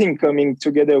everything coming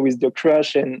together with the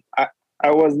crash, and I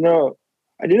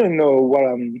didn't know what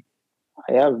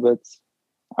I have, but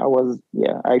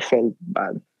I felt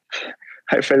bad.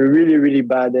 I felt really, really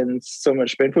bad and so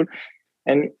much painful.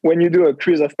 And when you do a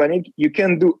cruise of panic, you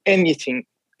can do anything.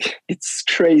 It's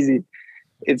crazy.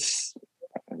 It's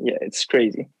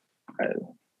crazy. I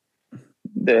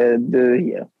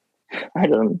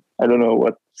don't know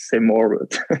what to say more,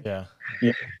 but yeah.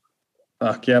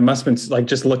 Fuck yeah, it must have been like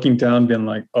just looking down, being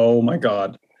like, oh my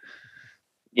God.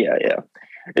 Yeah.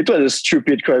 It was a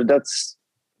stupid crash. That's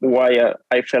why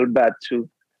I felt bad too.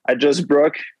 I just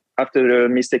broke after the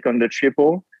mistake on the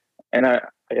triple, and I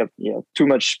have too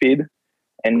much speed,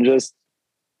 and just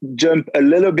jump a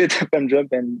little bit up and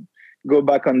jump and go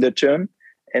back on the turn,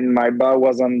 and my bar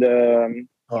was on the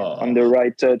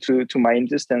right to my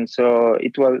intestine, so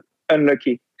it was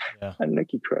unlucky.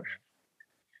 Unlucky crash.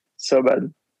 So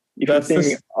bad. If you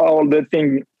think all the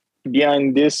thing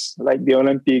behind this, like the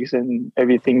Olympics and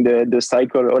everything, the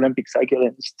Olympic cycle,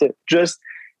 and just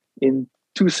in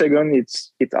 2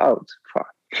 seconds, it's out.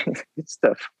 It's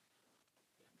tough.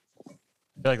 I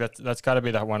feel like that's got to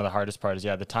be one of the hardest parts.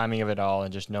 Yeah, the timing of it all,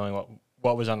 and just knowing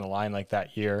what was on the line like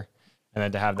that year, and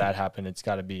then to have that happen, it's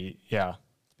got to be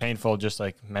painful, just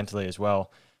like mentally as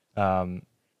well.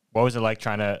 What was it like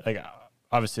trying to, like,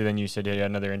 obviously then you said you had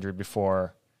another injury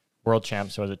before World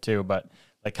Champs, was it too? But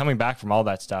like coming back from all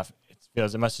that stuff,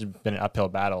 it must have been an uphill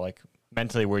battle. Like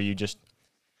mentally, were you just,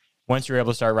 once you were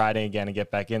able to start riding again and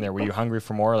get back in there, were you hungry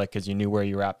for more? Like, cause you knew where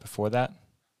you were at before that?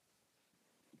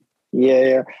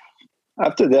 Yeah.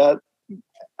 After that,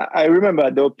 I remember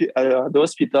at the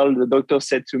hospital, the doctor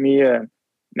said to me,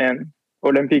 man,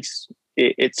 Olympics,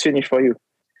 it's finished for you.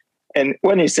 And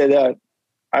when he said that,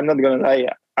 I'm not going to lie,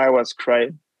 I was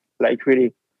crying. Like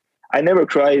really, I never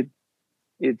cried.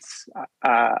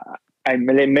 I'm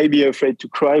maybe afraid to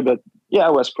cry, but yeah,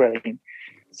 I was crying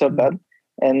so bad.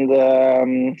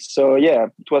 And so, yeah,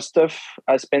 it was tough.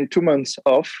 I spent 2 months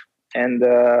off, and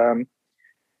it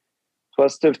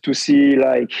was tough to see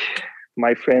like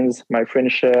my French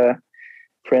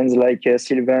friends like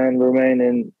Sylvain, Romain,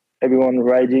 and everyone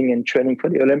riding and training for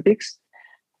the Olympics.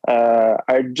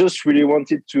 I just really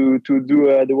wanted to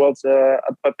do the Worlds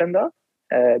at Papendal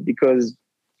because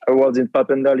a Worlds in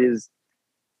Papendal is,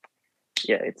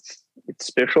 it's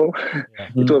special. Yeah.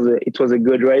 It was a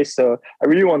good race, so I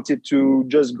really wanted to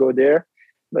just go there,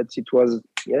 but it was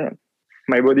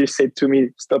my body said to me,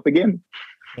 stop again.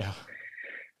 Yeah.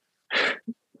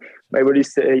 My body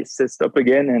said stop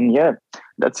again, and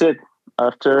that's it.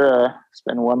 After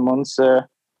spend 1 month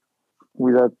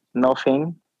without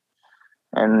nothing,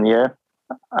 and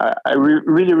I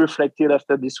really reflected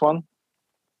after this one,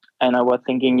 and I was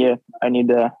thinking, I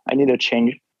need a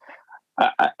change.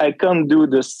 I can't do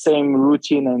the same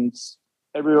routine and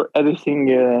everything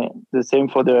the same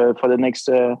for the next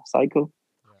cycle.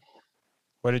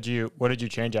 What did you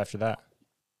change after that?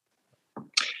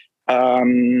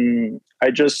 I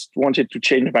just wanted to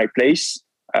change my place.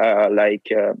 I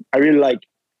really like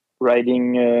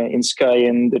riding in Sky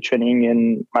and the training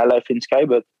and my life in Sky,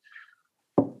 but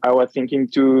I was thinking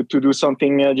to do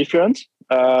something different.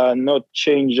 Not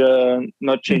change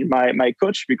my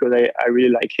coach, because I really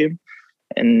like him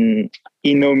and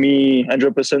he know me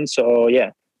 100%. So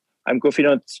I'm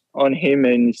confident on him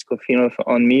and he's confident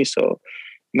on me. So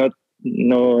not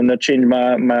change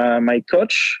my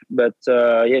coach, but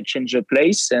change the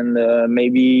place and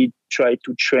maybe try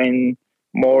to train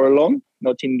more alone,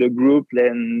 not in the group,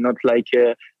 and not like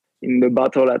in the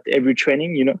battle at every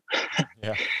training, you know.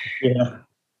 Yeah.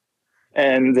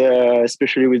 And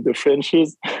especially with the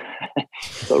Frenchies,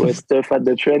 it's always tough at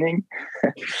the training.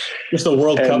 Just a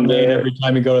World Cup name every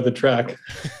time you go to the track.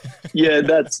 Yeah,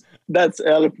 that's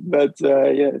help, but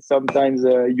sometimes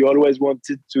you always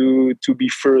wanted to be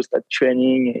first at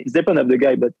training. It's depend of the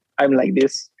guy, but I'm like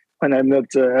this when I'm not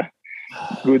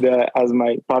good as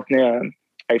my partner.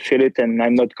 I feel it, and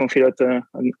I'm not confident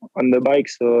on the bike.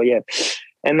 So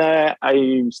and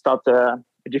I start a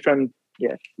different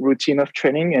routine of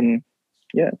training, and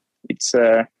it's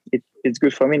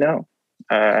good for me now.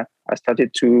 I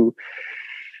started to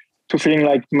feeling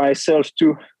like myself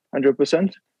too,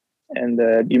 100%.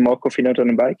 And be more confident on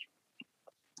the bike.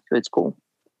 So it's cool.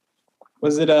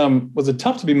 Was it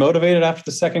tough to be motivated after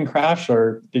the second crash,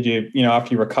 or did you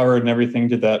after you recovered and everything,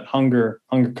 did that hunger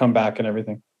come back and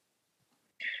everything?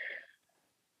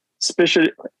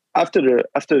 Especially after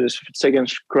the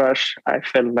second crash, I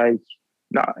felt like,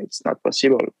 no, it's not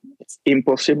possible. It's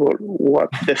impossible.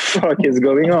 What the fuck is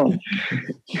going on?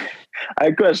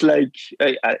 I crashed like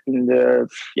in the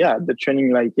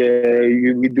training, like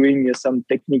you were doing some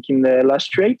technique in the last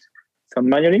straight, some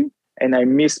manualing, and I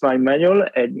missed my manual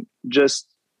and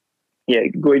just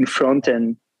go in front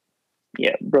and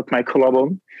broke my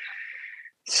collarbone.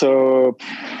 So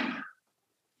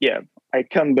I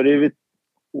can't believe it.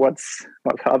 What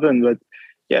happened? But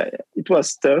it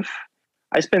was tough.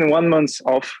 I spent 1 month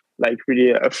off, like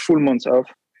really a full month off,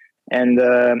 and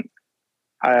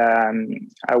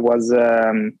I was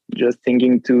just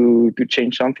thinking to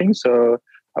change something. So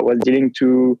I was dealing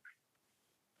to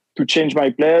change my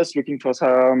place, looking for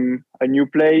a new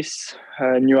place,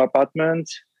 a new apartment,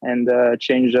 and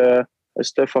change the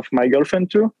stuff of my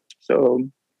girlfriend too. So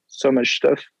much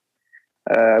stuff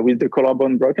with the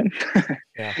collarbone broken.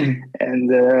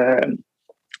 And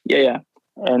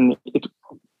and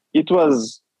it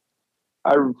was.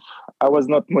 I was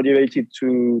not motivated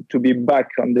to be back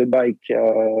on the bike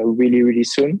really, really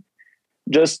soon.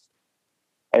 Just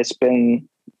I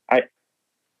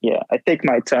take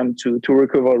my time to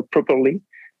recover properly,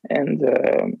 and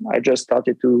I just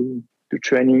started to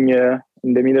training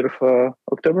in the middle of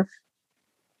October.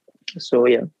 So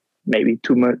maybe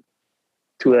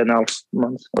 2.5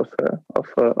 months of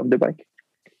the bike.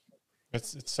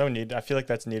 It's so needed. I feel like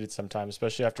that's needed sometimes,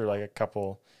 especially after like a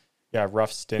couple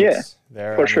rough stints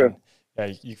there. For sure.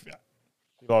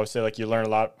 People always say like you learn a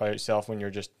lot by yourself when you're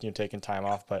just taking time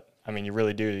off, but I mean you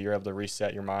really do. You're able to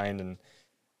reset your mind and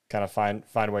kind of find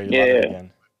a way you love it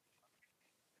again.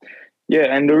 Yeah,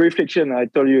 and the reflection I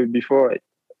told you before,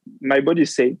 my body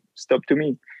said stop to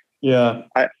me. Yeah.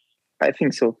 I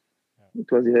think so.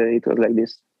 It was like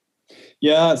this.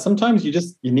 Yeah, sometimes you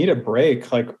need a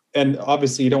break. Like, and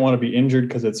obviously you don't want to be injured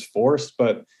because it's forced,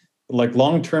 but like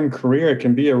long-term career, it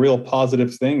can be a real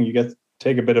positive thing. You get to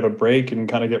take a bit of a break and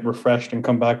kind of get refreshed and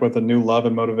come back with a new love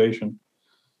and motivation.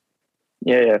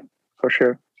 Yeah, for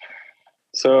sure.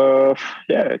 So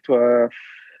yeah, it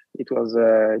was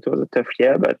a tough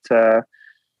year, but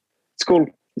it's cool.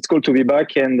 It's cool to be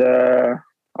back and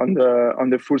on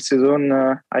the full season.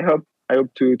 I hope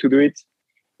to do it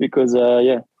because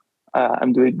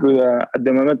I'm doing good at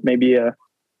the moment. Maybe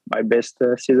my best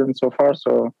season so far.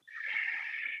 So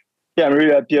yeah, I'm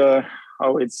really happy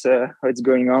how it's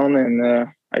going on, and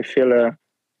I feel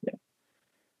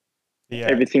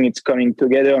everything is coming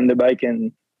together on the bike,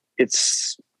 and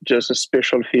it's just a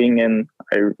special thing, and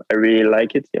I really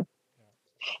like it. Yeah.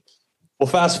 Well,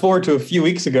 fast forward to a few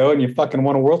weeks ago, and you fucking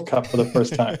won a World Cup for the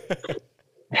first time.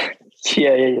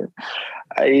 Yeah.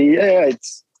 I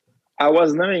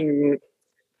was knowing.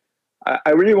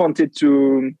 I really wanted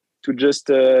to just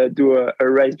do a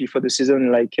race before the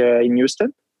season, like in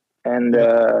Houston, and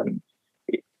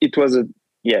it was a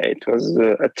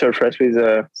tough race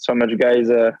with so much guys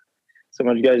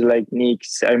like Nick,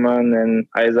 Simon, and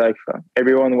Isaac.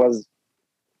 Everyone was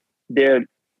there.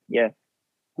 Yeah,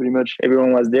 pretty much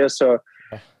everyone was there. So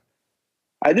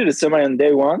I did a semi on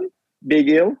day one, Big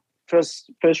Hill.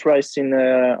 First race in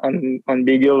on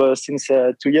Big Hill since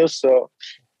 2 years. So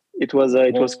it was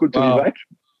cool to be back.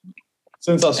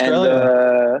 Since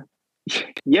Australia. And,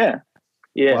 yeah.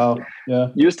 Wow.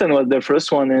 Yeah. Houston was the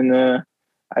first one, and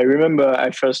I remember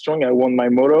I felt strong. I won my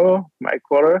moto, my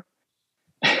quarter,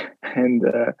 and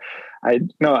I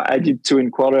did 2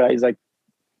 in quarter. Isaac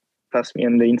passed me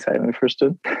on the inside on the first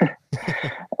turn.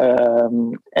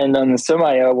 And on the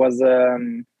semi, I was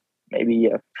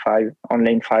maybe 5 on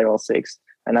lane 5 or 6,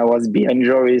 and I was behind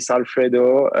Joris,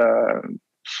 Alfredo.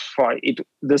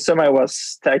 The semi was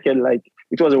stacked like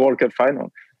it was a World Cup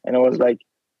final, and I was like,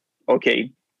 okay,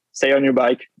 stay on your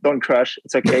bike, don't crash,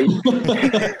 it's okay. In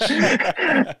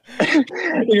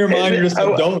your mind, you're just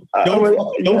like,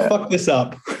 don't fuck this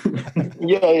up.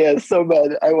 yeah, so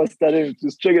bad. I was starting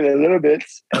to struggle a little bit,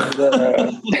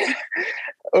 and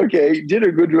okay, did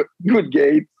a good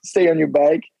gate, stay on your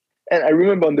bike. And I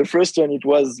remember on the first turn, it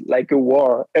was like a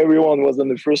war. Everyone was on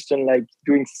the first turn, like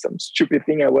doing some stupid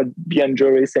thing. I was behind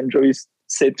Joris, and Joris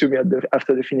said to me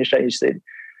after the finish line, he said,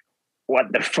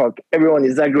 "What the fuck? Everyone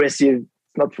is aggressive.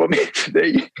 It's not for me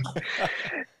today."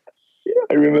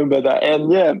 I remember that.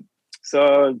 And yeah,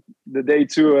 so the day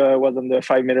 2 was on the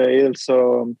 5-meter hill.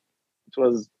 So it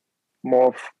was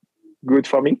more good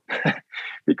for me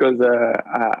because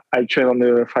I train on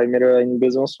the 5-meter in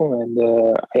Besançon, and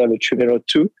I have a 3-meter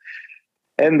too.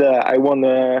 And I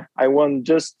won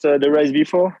just the race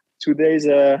before 2 days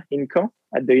in Caen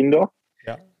at the indoor.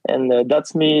 Yeah. And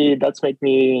that's make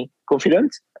me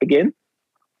confident again.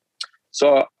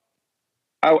 So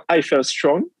I felt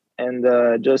strong, and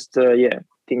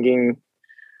thinking,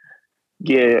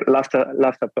 lap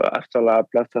after lap.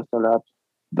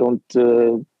 Don't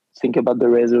think about the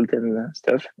result and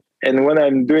stuff. And when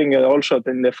I'm doing an all shot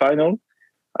in the final,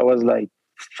 I was like,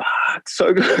 fuck,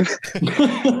 so good.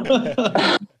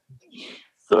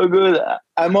 So good.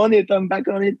 I'm on it. I'm back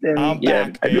on it. And I'm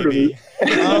back, baby.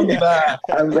 I'm back.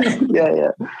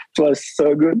 Yeah. It was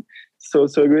so good. So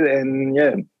good. And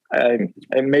yeah, I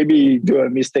maybe do a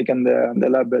mistake on the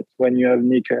lap, but when you have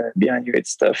Nick behind you,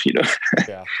 it's tough, you know.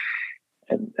 Yeah.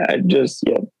 And I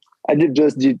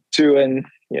did 2, and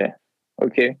yeah,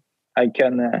 okay. I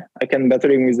can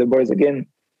battling with the boys again.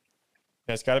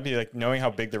 Yeah, it's got to be like knowing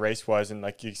how big the race was, and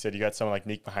like you said, you got someone like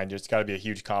Nick behind you. It's got to be a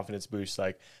huge confidence boost.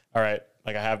 Like, all right,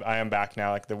 like I am back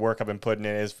now. Like the work I've been putting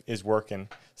in is working,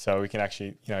 so we can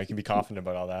actually, you can be confident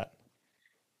about all that.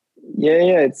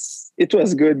 Yeah, it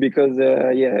was good because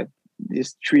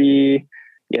these 3,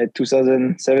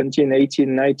 2017,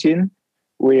 18, 19,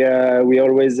 we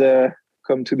always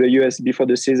come to the US before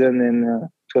the season, and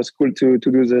it was cool to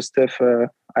do the stuff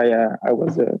I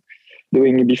was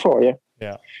doing before.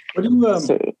 Yeah.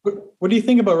 What do you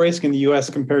think about racing in the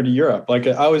US compared to Europe? Like,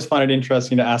 I always find it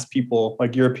interesting to ask people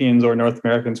like Europeans or North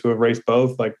Americans who have raced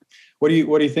both. Like, what do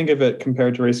you think of it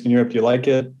compared to racing in Europe? Do you like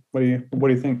it? What do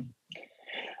you think?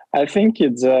 I think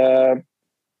it's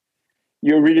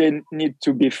you really need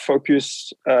to be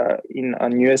focused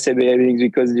on USA dynamics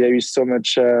because there is so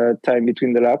much time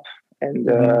between the lap, and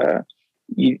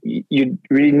you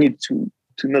really need to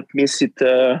not miss it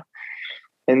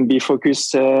and be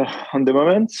focused on the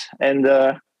moment. And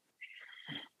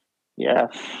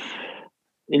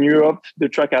in Europe the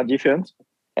track are different,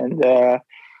 and the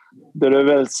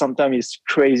level sometimes is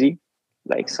crazy,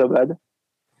 like so bad.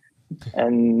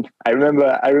 And I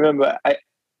remember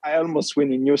I almost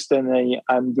win in Houston.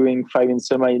 I'm doing 5 in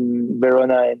summer in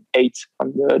Verona and 8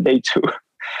 on the day 2.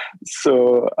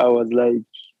 So I was like,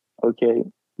 okay,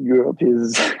 Europe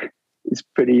is is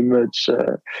pretty much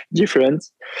different.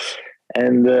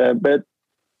 And but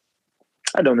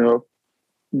I don't know,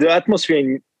 the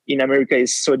atmosphere in America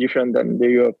is so different than the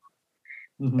Europe.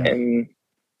 And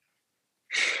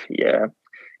yeah,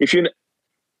 if you,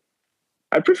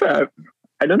 I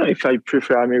don't know if I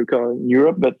prefer America or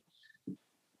Europe, but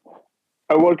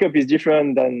a World Cup is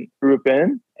different than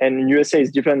European, and USA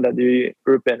is different than the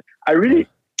European.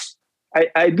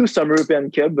 I do some European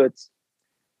Cup, but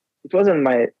it wasn't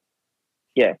my,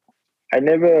 I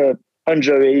never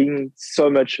enjoying so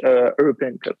much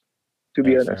European Cup, to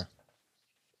be honest. Sure.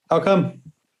 How come?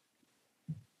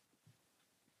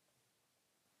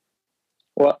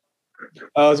 What?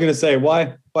 I was going to say,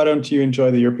 why don't you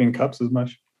enjoy the European Cups as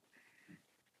much?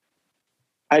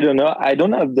 I don't know. I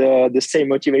don't have the same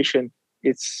motivation.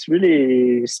 It's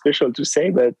really special to say,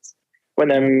 but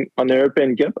when I'm on the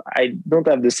European Cup, I don't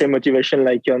have the same motivation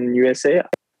like on USA.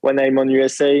 When I'm on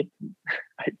USA,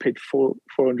 I paid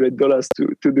 $400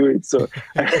 to do it. So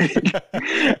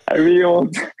I really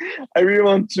want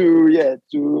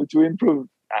to improve.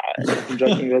 I'm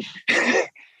joking, but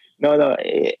no.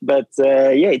 But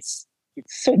it's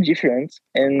so different,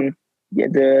 and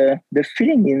the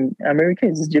feeling in America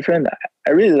is different.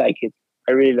 I really like it.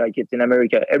 I really like it in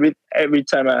America. Every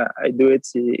time I do it,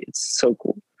 it's so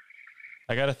cool.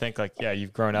 I got to think like,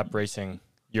 you've grown up racing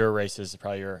your races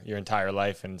probably your entire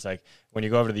life. And it's like, when you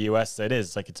go over to the US,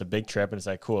 it's a big trip, and it's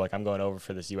like, cool. Like, I'm going over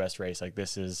for this US race. Like,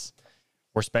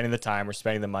 we're spending the time, we're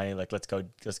spending the money. Like, let's go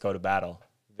to battle.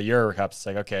 The Euro Cups, it's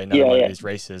like, okay, another one of these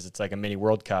races. It's like a mini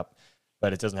World Cup,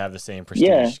 but it doesn't have the same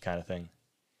prestige kind of thing.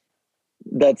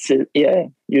 That's it. Yeah,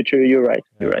 you're true. You're right.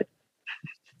 You're right.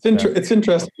 It's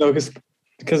interesting though,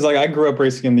 because like I grew up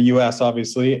racing in the US,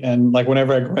 obviously, and like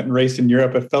whenever I went and raced in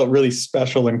Europe, it felt really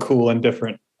special and cool and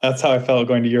different. That's how I felt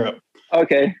going to Europe.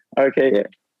 Okay, yeah,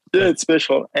 it's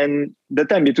special, and the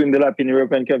time between the lap in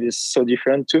European Cup is so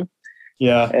different too.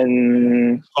 Yeah,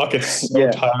 and fuck, it's so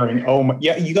tiring. Oh my,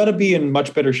 yeah, you got to be in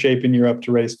much better shape in Europe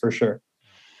to race for sure.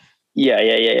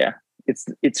 Yeah.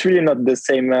 It's really not the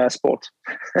same sport.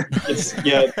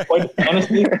 Quite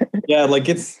honestly, like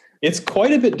it's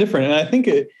quite a bit different, and I think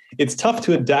it's tough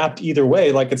to adapt either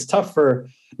way. Like, it's tough for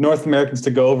North Americans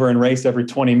to go over and race every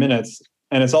 20 minutes,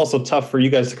 and it's also tough for you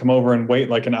guys to come over and wait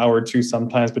like an hour or two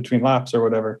sometimes between laps or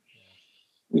whatever.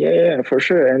 Yeah, for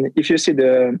sure. And if you see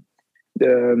the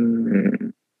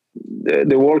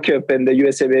World Cup and the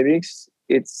USA BMX,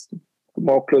 it's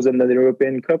more closer than the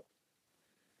European Cup.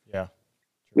 Yeah,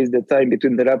 with the time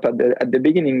between the lap at the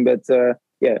beginning, but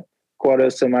quarter,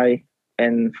 semi,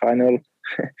 and final.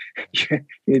 You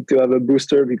need to have a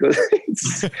booster because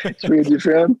it's really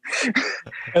different.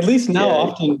 At least now,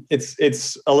 often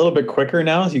it's a little bit quicker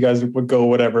now. So you guys would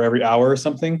go every hour or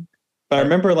something. But I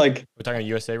remember like we're talking a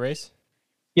USA race.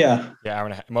 Yeah, hour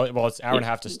and a half. Well, it's hour and a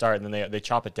half to start, and then they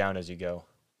chop it down as you go.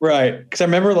 Right, because I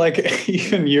remember like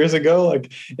even years ago,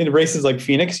 like in races like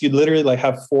Phoenix, you'd literally like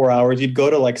have 4 hours. You'd go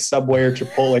to like Subway or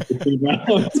Chipotle between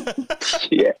rounds.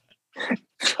 Yeah,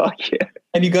 fuck yeah.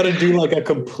 And you got to do like a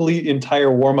complete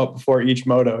entire warm up before each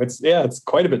moto. It's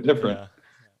quite a bit different.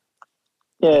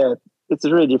 Yeah, it's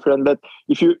really different. But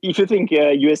if you think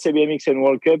USA BMX and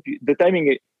World Cup, the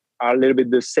timing are a little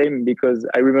bit the same, because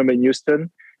I remember in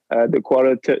Houston, the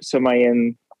quarter, semi,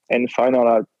 and final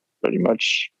are pretty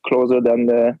much closer than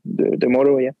the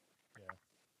moto. Yeah.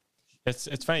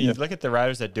 It's funny. You look at the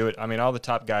riders that do it. I mean, all the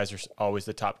top guys are always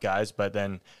the top guys, but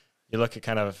then you look at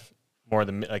kind of more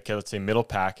the, like, let's say middle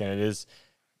pack, and it is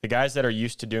the guys that are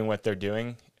used to doing what they're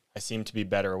doing. I seem to be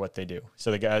better at what they do.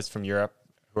 So the guys from Europe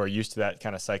who are used to that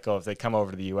kind of cycle, if they come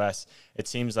over to the US, it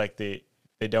seems like they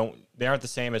aren't the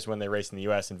same as when they race in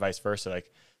the US, and vice versa.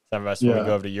 Like some of us, when we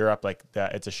go over to Europe, like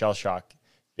that, it's a shell shock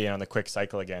being on the quick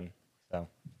cycle again. So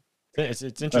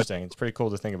it's interesting. It's pretty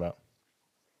cool to think about.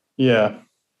 Yeah.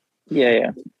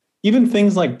 Even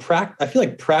things like I feel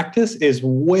like practice is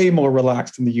way more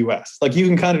relaxed in the US. Like you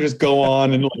can kind of just go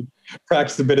on and like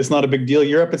practice a bit. It's not a big deal.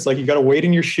 Europe, it's like you got to wait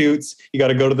in your chutes. You got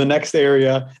to go to the next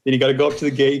area. Then you got to go up to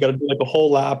the gate. You got to do like a whole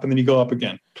lap, and then you go up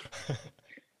again.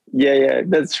 Yeah,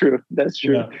 that's true.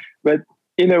 Yeah. But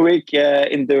in a week,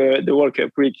 in the World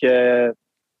Cup week,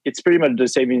 it's pretty much the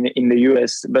same in the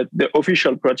US, but the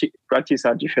official practice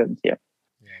are different. Yeah.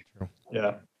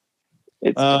 Yeah.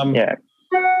 It's,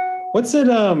 What's it?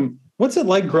 What's it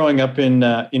like growing up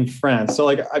in France? So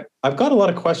like I've got a lot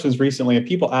of questions recently, and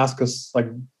people ask us like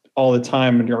all the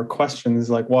time, and our questions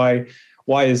like why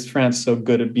is France so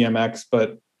good at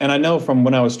BMX? And I know from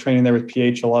when I was training there with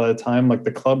PH, a lot of the time, like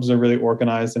the clubs are really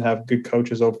organized and have good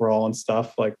coaches overall and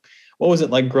stuff. Like, what was it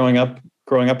like growing up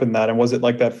in that? And was it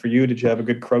like that for you? Did you have a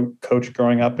good coach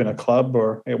growing up in a club,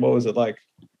 or what was it like?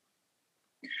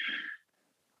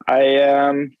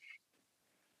 I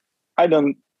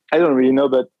don't really know,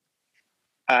 but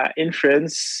in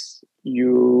France,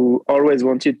 you always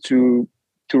wanted to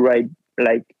ride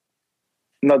like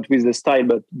not with the style,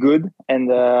 but good. And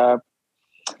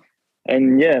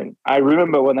yeah, I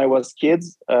remember when I was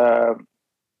kids, I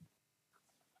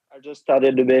just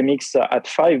started the BMX at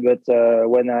 5, but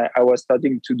when I was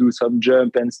starting to do some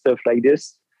jump and stuff like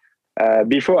this,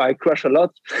 before I crash a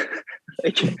lot.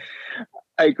 Like,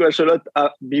 I crash a lot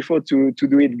before to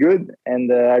do it good.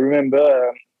 And I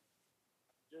remember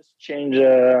just change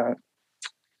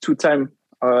 2 times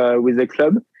with the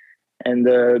club.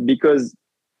 And because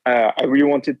I really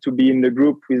wanted to be in the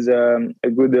group with a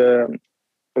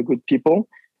good people.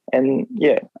 And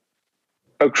yeah,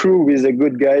 a crew with a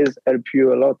good guys help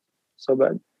you a lot. So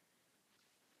bad.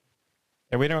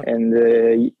 Yeah, we don't.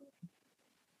 And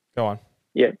go on.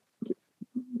 Yeah.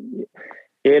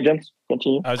 Yeah, James,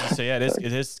 continue. I was just say, yeah,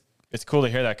 it's cool to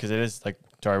hear that, because it is like,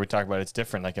 sorry, we talked about it, it's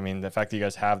different. Like, I mean, the fact that you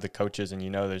guys have the coaches and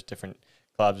there's different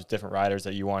clubs, different riders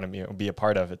that you want to be a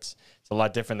part of. It's a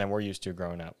lot different than we're used to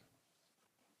growing up.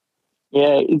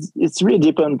 Yeah, it's really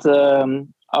different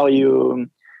how you,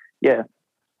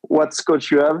 what coach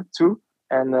you have too,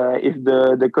 and if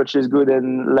the coach is good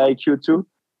and like you too,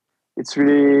 it's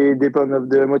really depend of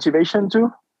the motivation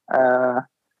too.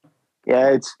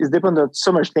 It's depend on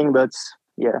so much thing, but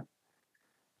yeah,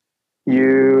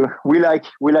 we like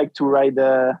to ride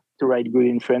good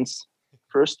in France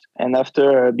first, and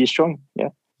after be strong.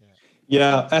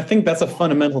 Yeah, I think that's a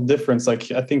fundamental difference.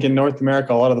 Like, I think in North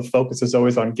America, a lot of the focus is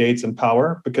always on gates and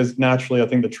power, because naturally I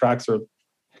think the tracks are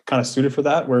kind of suited for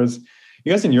that. Whereas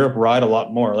you guys in Europe ride a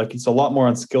lot more. Like, it's a lot more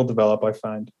on skill develop, I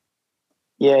find.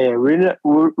 Yeah, really,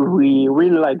 we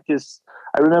really like this.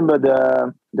 I remember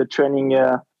the training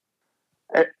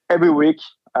every week.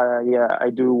 I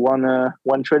do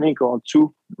one training or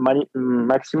 2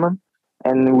 maximum,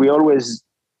 and we always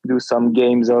do some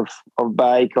games of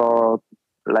bike or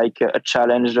like a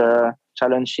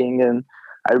challenging. And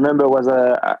I remember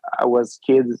I was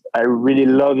kid, I really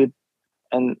loved it.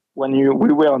 And when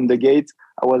we were on the gate,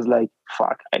 I was like,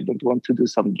 fuck, I don't want to do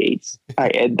some gates.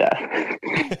 I hate that.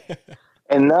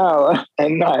 and now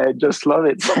I just love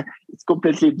it. It's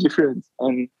completely different.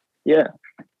 And yeah,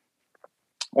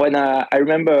 when I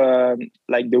remember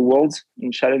like the Worlds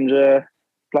in Challenger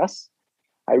class,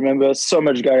 I remember so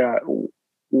much guy who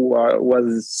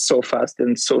was so fast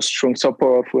and so strong, so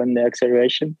powerful in the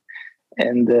acceleration.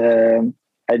 And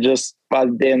I just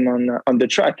passed them on the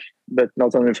track, but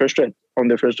not on the first try. On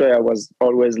the first try, I was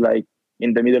always like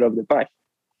in the middle of the pack.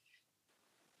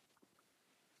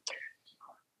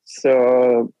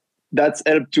 So that's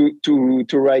helped to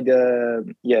ride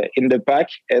in the pack.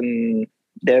 And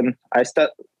then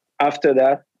after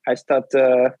that I start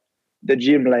the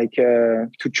gym, like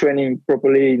to training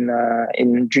properly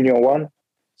in junior 1.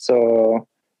 So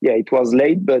yeah, it was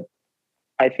late, but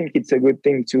I think it's a good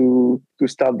thing to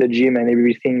start the gym and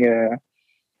everything.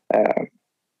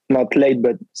 Not late,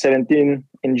 but 17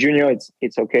 in junior,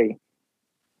 it's okay.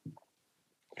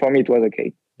 For me, it was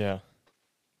okay. Yeah,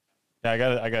 I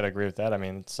gotta agree with that. I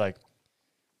mean, it's like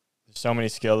there's so many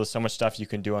skills, there's so much stuff you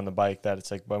can do on the bike that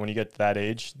it's like, but when you get to that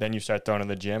age, then you start throwing in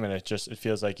the gym, and it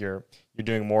feels like you're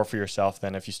doing more for yourself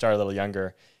than if you start a little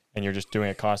younger and you're just doing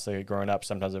it constantly growing up.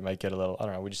 Sometimes it might get a little, I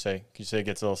don't know, could you say it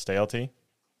gets a little stalety?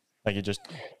 Like you just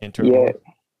into it more?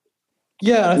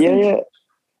 Yeah.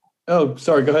 Oh,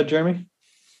 sorry. Go ahead, Jeremy.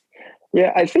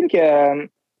 Yeah, I think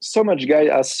so much guys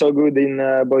are so good in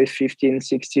boys 15,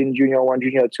 16, junior 1,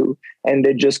 junior 2, and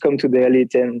they just come to the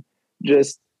elite and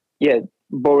just,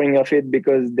 boring of it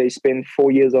because they spend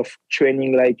 4 years of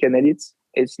training like an elite.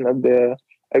 It's not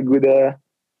a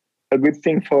good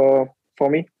thing for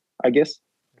me, I guess.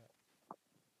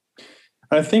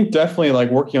 I think definitely like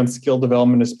working on skill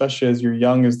development, especially as you're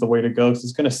young, is the way to go. Because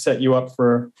it's going to set you up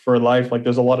for life. Like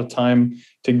there's a lot of time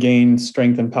to gain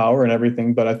strength and power and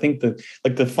everything. But I think that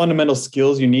like the fundamental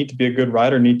skills you need to be a good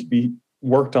rider need to be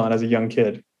worked on as a young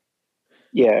kid.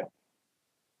 Yeah,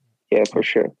 for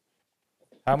sure.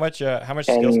 How much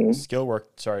skill work?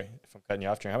 Sorry if I'm cutting you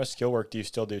off, Jeremy. How much skill work do you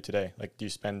still do today? Like, do you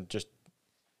spend just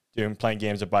playing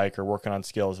games of bike or working on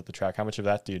skills at the track? How much of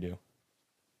that do you do?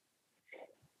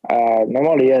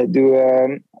 Normally I do.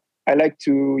 I like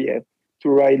to to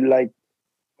ride like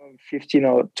 15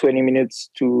 or 20 minutes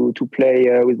to play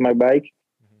with my bike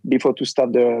before to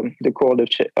start the core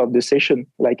of the session.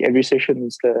 Like every session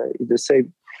is the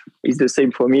same. It's the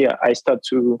same for me. I start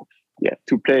to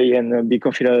play and be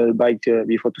confident on the bike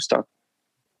before to start.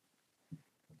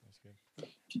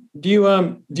 Do you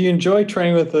enjoy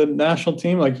training with the national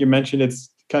team? Like you mentioned,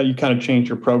 you kind of changed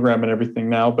your program and everything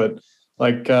now, but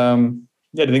like, do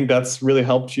you think that's really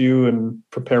helped you and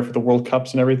prepare for the World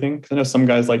Cups and everything? Because I know some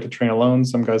guys like to train alone,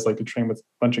 some guys like to train with a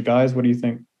bunch of guys. What do you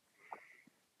think?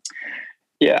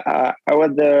 Yeah, I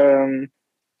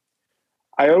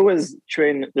always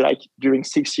train like during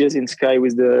 6 years in Sky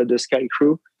with the Sky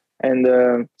crew,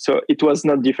 and so it was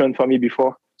not different for me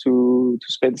before to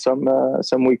spend some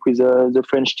week with the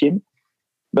French team.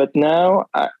 But now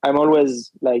I'm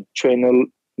always like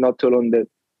train not alone, but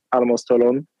almost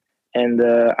alone, and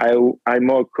I'm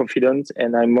more confident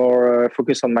and I'm more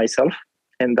focused on myself,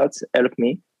 and that's helped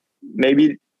me.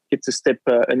 Maybe it's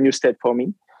a new step for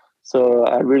me. So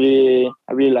I really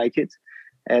like it,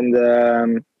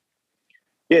 and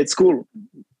it's cool.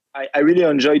 I really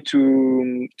enjoy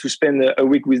to spend a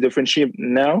week with the French team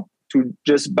now to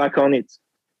just back on it,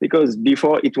 because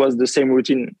before it was the same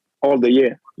routine all the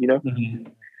year, you know.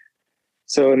 Mm-hmm.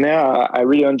 So now I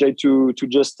really enjoy to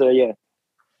just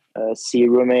see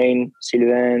Romain,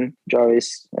 Sylvain,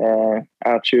 Jarvis,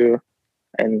 Arthur,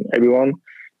 and everyone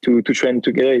to train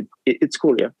together. It's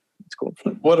cool, yeah. It's cool.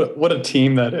 What a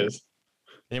team that is.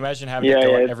 Can you imagine having to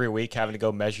go every week, having to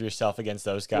go measure yourself against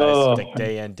those guys like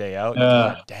day in, day out?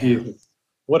 God damn. Jesus.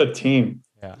 What a team.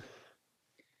 Yeah.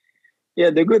 Yeah,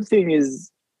 the good thing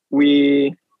is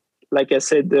we, like I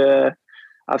said,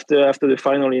 after the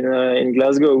final in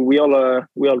Glasgow, we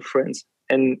all friends,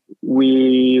 and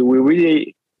we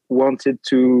really wanted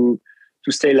to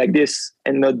stay like this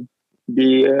and not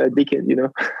be a dickhead, you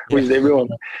know, with everyone.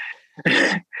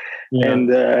 Yeah.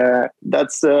 And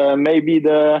that's maybe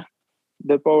the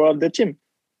power of the team.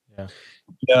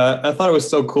 Yeah, I thought it was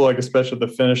so cool, like especially at the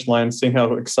finish line, seeing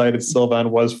how excited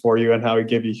Sylvain was for you and how he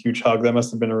gave you a huge hug. That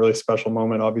must have been a really special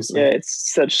moment, obviously. Yeah,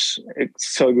 it's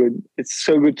so good. It's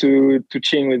so good to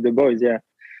chill with the boys. Yeah.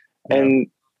 And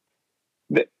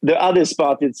the hardest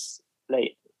part, it's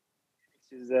like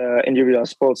this is individual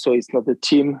sport, so it's not a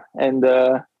team, and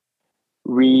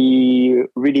we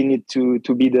really need to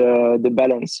be the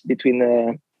balance between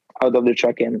out of the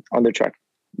track and on the track.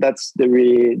 That's the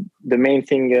main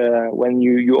thing when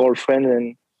you all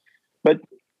friends, but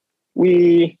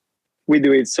we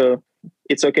do it, so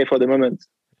it's okay for the moment.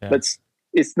 Yeah. But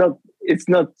it's not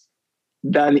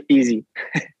that easy.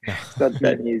 It's not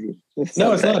that easy. It's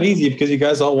not easy because you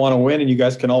guys all want to win and you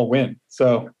guys can all win.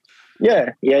 So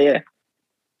yeah.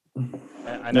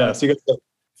 I know. Yeah, so you got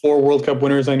 4 World Cup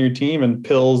winners on your team, and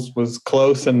Pills was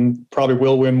close and probably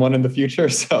will win one in the future.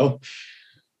 So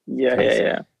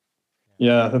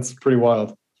yeah, that's pretty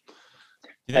wild.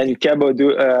 And Cabo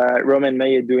Roman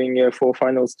Mayer doing 4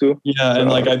 finals too. Yeah, so, and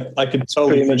like I could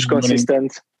totally pretty much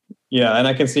consistent. Yeah, and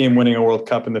I can see him winning a World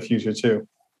Cup in the future too.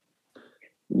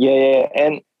 Yeah,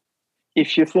 and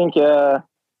if you think Mayer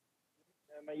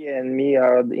and me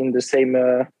are in the same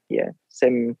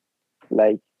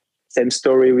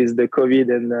story with the COVID,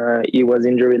 and he was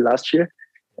injured last year,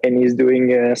 and he's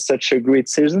doing such a great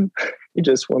season. He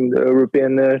just won the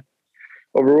European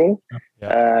overall.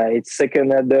 Yeah. It's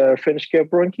second at the French Cup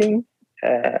ranking,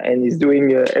 and he's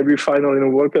doing every final in the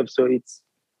World Cup. So he's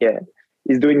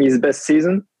doing his best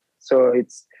season. So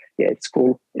it's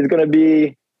cool. It's gonna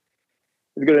be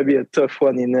a tough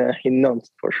one in Nantes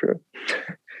for sure.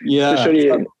 Yeah, especially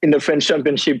in the French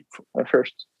Championship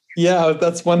first. Yeah,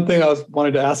 that's one thing I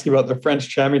wanted to ask you about the French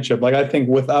Championship. Like, I think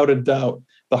without a doubt,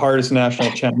 the hardest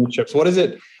national championships. What does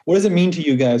it mean to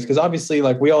you guys? Because obviously,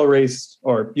 like, we all race,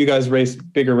 or you guys race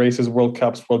bigger races, World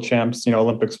Cups, World Champs,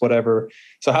 Olympics, whatever.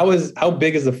 So how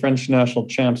big is the French national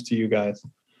champs to you guys?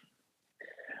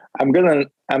 I'm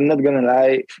not gonna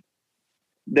lie.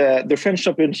 The French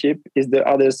Championship is the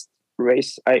hardest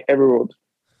race I ever rode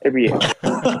every year.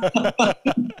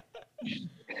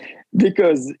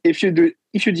 Because if you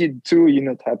did 2, you're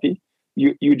not happy.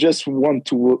 You just want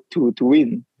to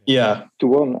win. Yeah. To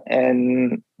win,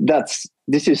 and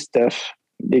this is tough,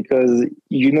 because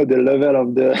the level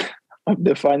of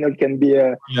the final can be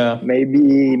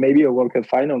maybe a World Cup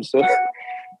final. So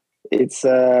it's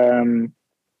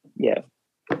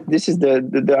this is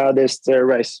the hardest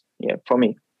race for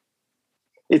me.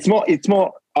 It's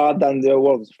more hard than the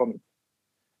Worlds for me.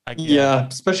 Yeah,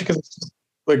 especially because it's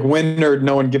like win or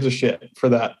no one gives a shit for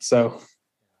that. So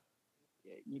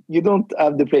you don't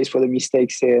have the place for the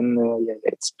mistakes, and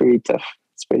it's pretty tough.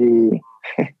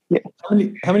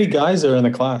 How many guys are in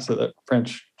the class of the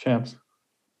French champs?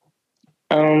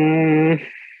 In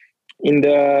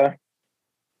the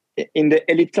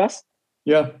elite class.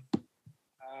 Yeah.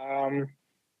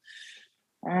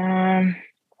 I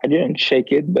didn't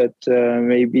check it, but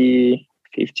maybe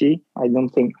 50. I don't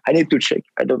think. I need to check.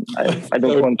 I don't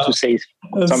want to say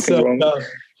something wrong.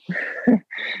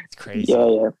 It's crazy.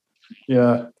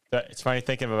 Yeah. It's funny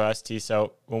thinking about us, T.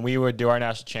 So when we would do our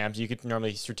national champs, you could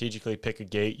normally strategically pick a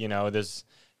gate. You know, there's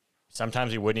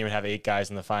sometimes we wouldn't even have 8 guys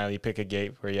in the final. You pick a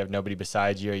gate where you have nobody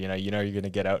besides you. You know you're going to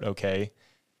get out okay.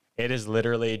 It is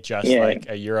literally just like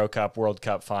a Euro Cup, World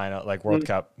Cup final, like World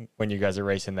Cup when you guys are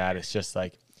racing that. It's just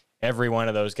like every one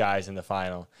of those guys in the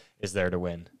final is there to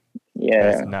win. Yeah.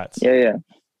 That's nuts. Yeah.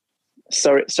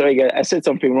 Sorry, guys. I said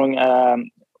something wrong.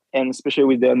 And especially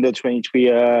with the under 23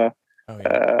 at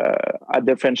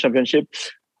the French Championship.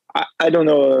 I don't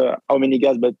know how many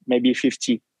guys, but maybe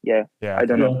 50. Yeah. I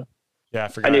don't know. Yeah, I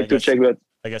forgot. I need to check that.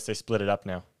 I guess they split it up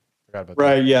now. Forgot about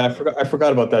right. that. Yeah. I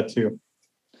forgot about that too.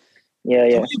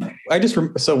 Yeah.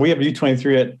 So we have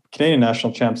U23 at Canadian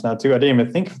national champs now too. I didn't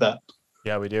even think of that.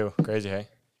 Yeah, we do. Crazy, hey?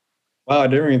 Wow, I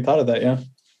didn't even thought of that. Yeah.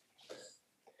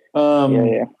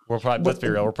 We're probably, let's be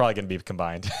real, we're probably going to be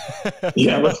combined.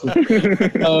 Yeah. I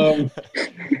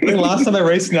think last time I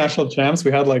raced national champs, we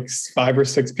had like 5 or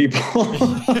 6 people. 3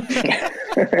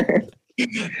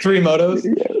 motos.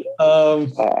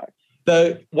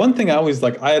 The one thing I always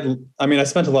like, I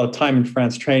spent a lot of time in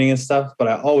France training and stuff, but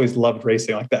I always loved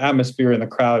racing. Like the atmosphere in the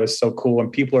crowd is so cool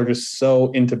and people are just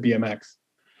so into BMX.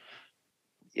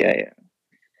 Yeah.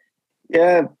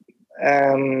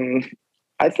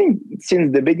 I think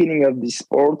since the beginning of the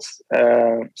sports,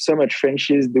 so much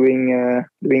French is doing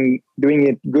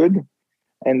it good,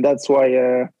 and that's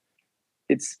why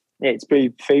it's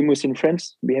pretty famous in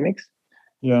France, BMX.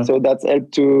 Yeah. So that's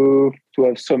helped to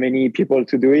have so many people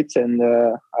to do it and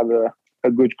have a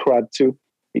good crowd too,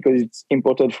 because it's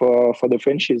important for the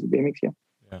Frenchies BMX.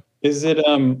 Yeah. Is it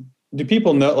do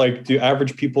people know, like, do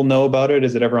average people know about it?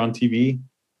 Is it ever on TV?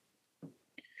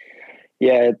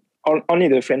 Yeah, only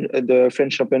the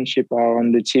French Championship are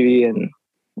on the TV, and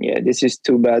this is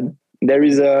too bad. There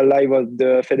is a live of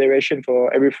the federation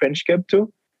for every French Cup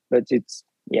too, but it's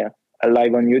a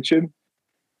live on YouTube,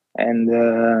 and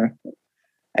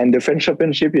the French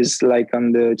Championship is like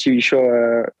on the TV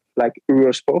show like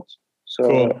Eurosport, so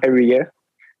cool. Every year,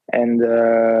 and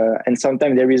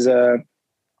sometimes there is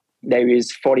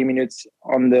 40 minutes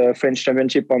on the French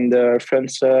Championship on the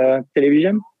French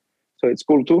television, so it's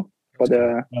cool too for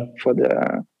the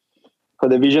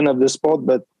vision of the sport.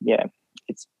 But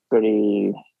it's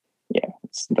pretty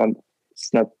it's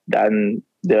not done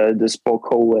the sport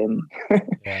cool and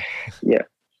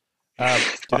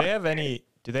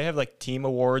Do they have like team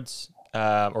awards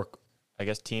or I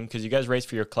guess team, because you guys race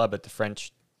for your club at the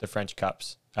French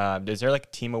Cups? Is there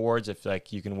like team awards if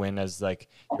like you can win as like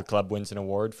your club wins an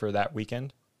award for that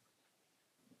weekend?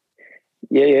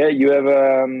 Yeah. You have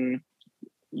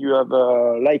you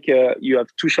have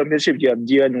 2 championships. You have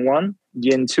DN1,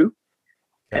 DN2,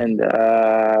 and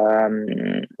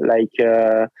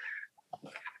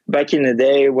back in the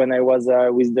day when I was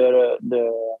with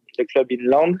the club in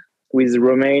Land with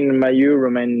Romain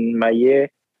Maillet,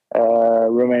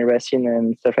 Romain Racine,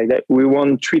 and stuff like that, we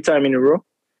won 3 times in a row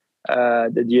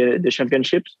the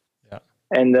championships. Yeah.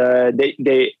 And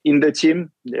they in the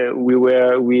team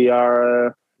we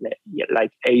are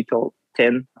like 8 or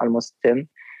 10, almost 10.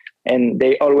 And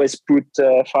they always put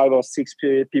 5 or 6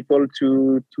 people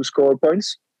to score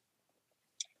points.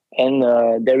 And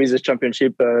there is a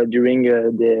championship during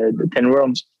the 10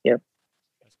 rounds. Yeah.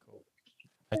 That's cool.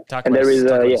 Talk about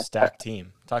a stacked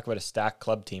team. Talk about a stacked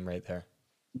club team right there.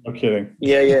 No kidding.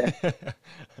 Yeah.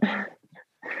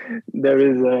 There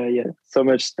is so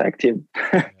much stacked team.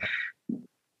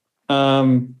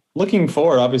 Looking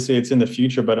forward, obviously it's in the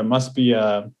future, but it must be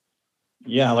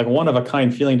like one of a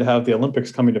kind feeling to have the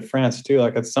Olympics coming to France too.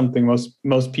 Like it's something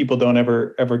most people don't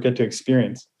ever get to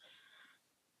experience.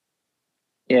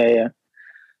 Yeah.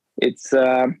 It's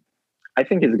I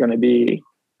think it's gonna be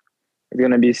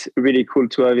really cool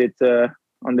to have it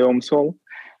on the home soil.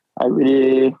 I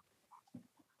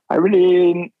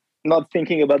really not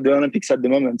thinking about the Olympics at the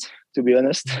moment, to be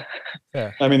honest.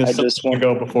 Yeah, I mean, I just want to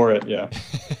go before it. Yeah.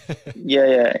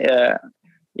 Yeah.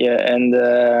 And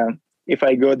if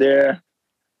I go there,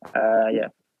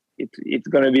 it's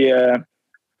gonna be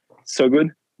so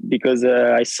good because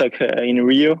I suck in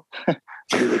Rio.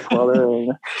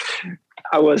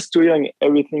 I was too young.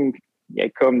 Everything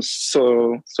comes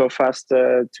so fast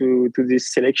to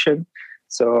this selection.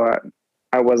 So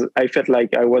I felt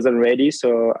like I wasn't ready,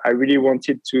 so I really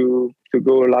wanted to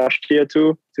go last year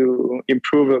too, to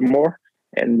improve more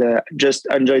and just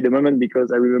enjoy the moment,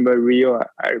 because I remember Rio.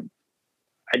 I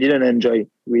didn't enjoy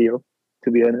Rio,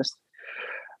 to be honest.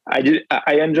 I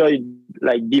enjoyed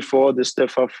like before the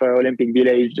stuff of Olympic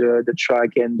Village, the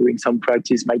track, and doing some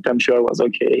practice. My time sure was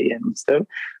okay and stuff,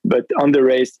 but on the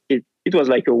race, it was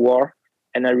like a war.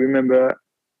 And I remember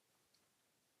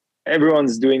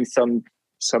everyone's doing some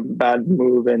bad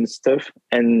move and stuff,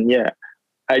 and yeah,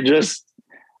 I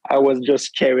was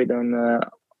just carried on the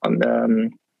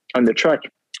track,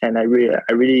 and I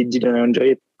really didn't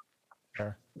enjoy it.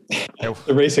 Sure.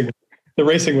 The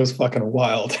racing was fucking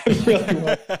wild. It really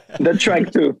was. The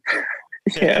track too.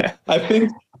 Yeah. I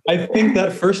think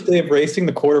that first day of racing,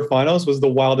 the quarterfinals, was the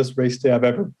wildest race day I've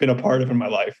ever been a part of in my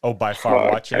life. Oh, by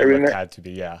far, watching it had to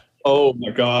be, yeah. Oh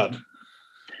my God.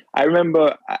 I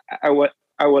remember I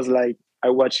was like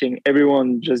watching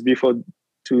everyone just before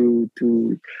to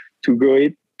go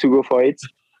for it,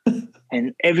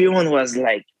 and everyone was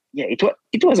like, yeah, it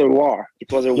was a war.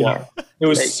 It was a war. It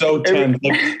was like, so tense.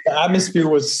 Like, the atmosphere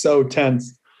was so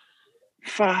tense.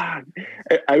 Fuck.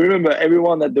 I remember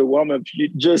everyone at the warm up,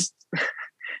 just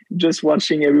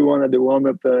watching everyone at the warm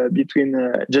up between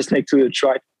just next to the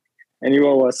track, and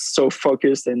everyone was so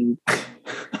focused and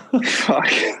fuck.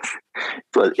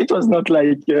 It was not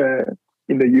like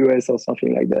in the US or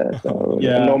something like that.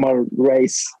 A normal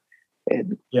race. It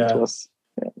was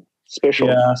special.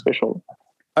 Yeah. Special.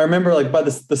 I remember like by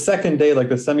the second day, like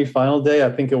the semifinal day,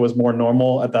 I think it was more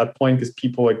normal at that point because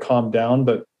people had calmed down.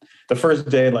 But the first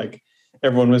day, like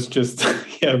everyone was just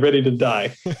ready to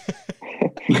die.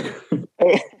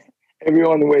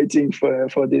 Everyone waiting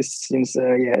for this since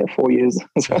 4 years.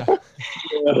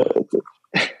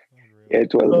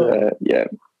 It was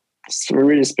it's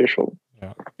really special.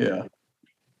 Yeah.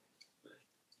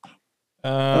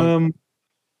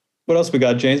 What else we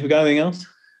got, James? We got anything else?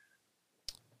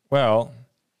 Well,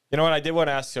 you know what? I did want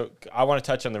to ask. So I want to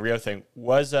touch on the Rio thing.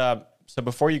 So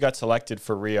before you got selected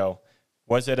for Rio,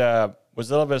 was it a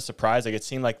little bit of surprise? Like it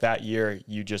seemed like that year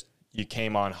you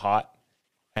came on hot,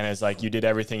 and it's like you did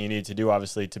everything you needed to do,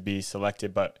 obviously, to be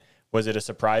selected. But was it a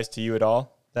surprise to you at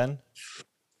all then?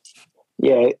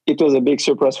 Yeah, it was a big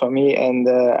surprise for me, and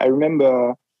I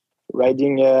remember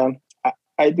riding. I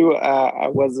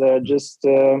was just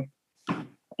in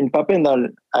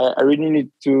Papendal. I really need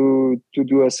to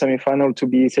do a semifinal to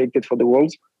be selected for the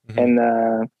Worlds, and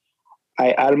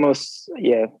I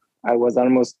was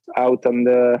almost out on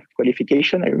the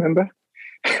qualification. I remember,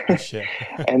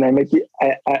 and I make it.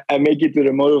 I make it to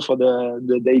the moto for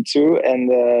the day 2,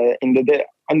 and in the day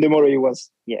on the moto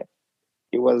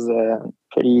it was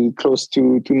pretty close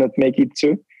to not make it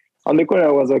too. On the quarter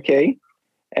I was okay,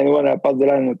 and when I passed the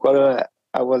line in the quarter,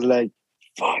 I was like,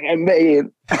 fuck, I made it.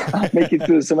 I make it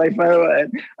to the semifinal,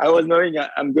 and I was knowing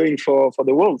I'm going for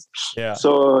the Worlds. Yeah.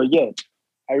 So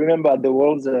I remember at the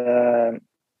Worlds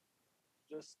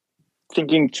just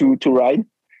thinking to ride,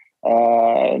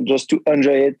 just to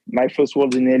enjoy it. My first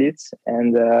Worlds in Elite,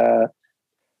 and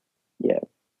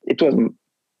it was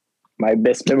my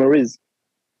best memories.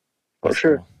 For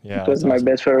sure. Cool. Yeah, it was my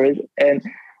best favorite. And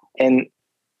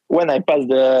when I passed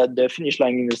the finish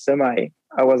line in the semi,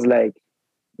 I was like,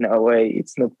 no way,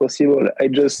 it's not possible. I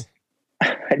just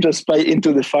fly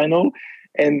into the final.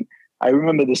 And I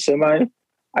remember the semi.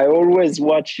 I always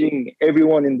watching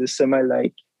everyone in the semi,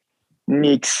 like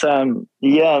Nick, Sam,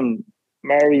 Liam,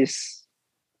 Maris,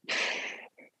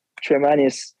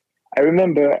 Tremanis. I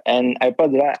remember, and I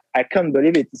passed that. I can't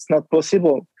believe it. It's not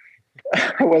possible.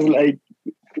 I was like,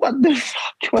 what the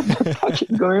fuck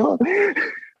is going on?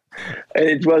 And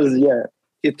it was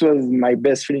my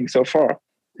best feeling so far.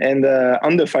 And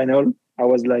on the final, I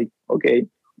was like, okay,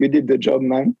 you did the job,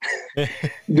 man.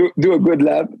 do a good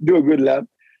lap.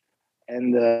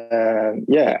 And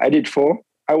I did 4.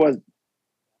 I was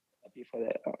happy for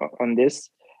that on this.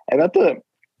 And after,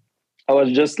 I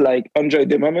was just like enjoy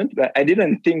the moment, but I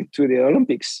didn't think to the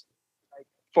Olympics. Like,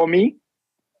 for me,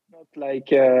 not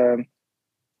like.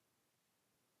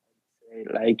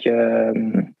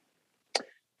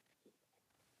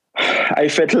 I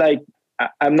felt like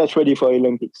I'm not ready for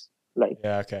Olympics. Like,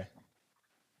 yeah, okay.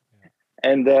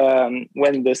 And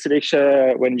when the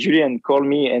selection, when Julian called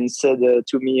me and said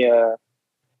to me,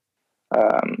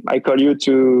 I call you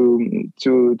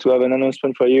to have an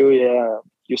announcement for you. Yeah,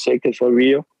 you selected for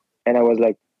Rio, and I was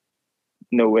like,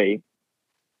 no way.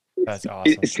 That's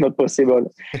awesome. It's not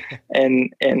possible.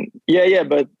 and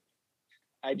but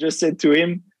I just said to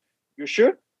him, you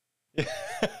sure?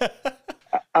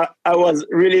 I was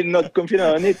really not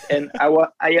confident on it, and I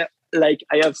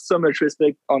have so much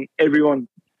respect on everyone.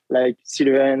 like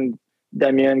Sylvain,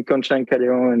 Damien, Conchan,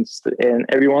 Calderon, and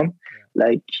everyone.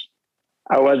 Like,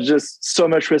 I was just so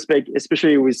much respect,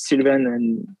 especially with Sylvain,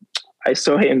 and I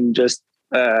saw him just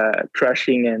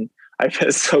crashing, and I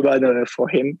felt so bad for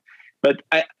him. But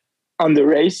on the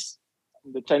race,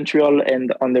 the time trial,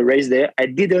 and on the race day, I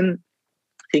didn't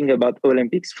think about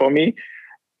Olympics. For me,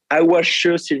 I was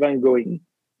sure Sylvain going.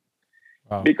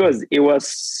 Wow. Because it was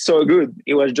so good.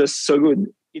 It was just so good.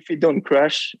 If he don't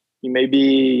crash, he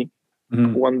maybe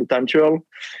won the time trial.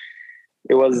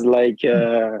 It was like,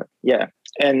 yeah.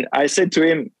 And I said to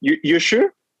him, you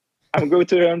sure I'm going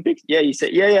to the Olympics? Yeah, he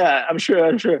said, yeah, I'm sure.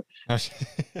 Yeah, I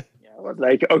was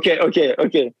like, okay.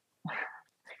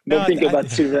 Don't think about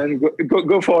Sylvain.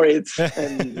 Go for it.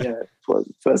 And yeah, it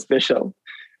was special.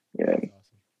 Yeah.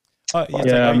 Oh,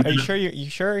 yeah. Like, are you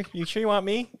sure you want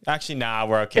me? Actually, nah,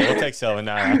 we're okay. We'll take Sylvain.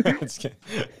 Nah.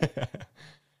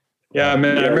 Yeah,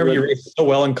 man. I remember you raced so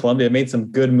well in Colombia. Made some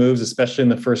good moves, especially in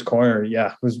the first corner.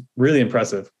 Yeah, it was really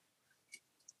impressive.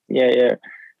 Yeah.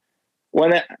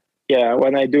 When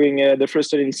I doing the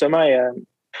first turn in semi,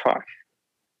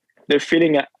 the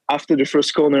feeling after the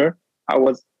first corner,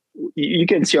 you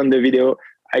can see on the video,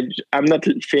 I'm not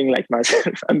feeling like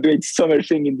myself. I'm doing so much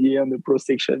thing in the air on the pro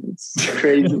section. It's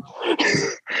crazy.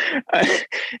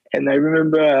 And I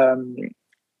remember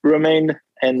Romain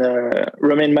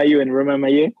Maillet and Romain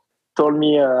Maillet told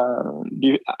me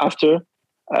after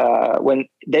when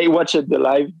they watched the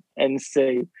live and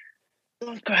say,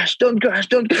 don't crash.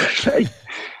 Like,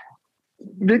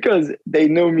 because they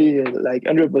know me like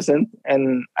 100%.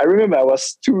 And I remember I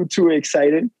was too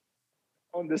excited.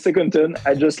 On the second turn,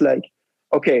 I just like,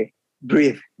 okay,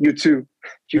 breathe. You too.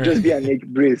 You just be and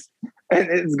breathe, and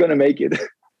it's gonna make it.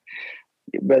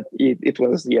 But it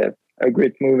was a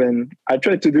great move, and I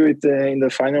tried to do it in the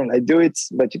final. I do it,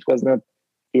 but it was not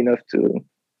enough to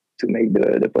make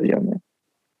the podium.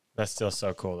 That's still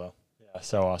so cool though. Yeah,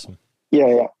 so awesome.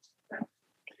 Yeah.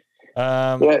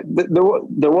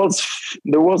 The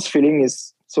world's feeling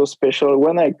is so special.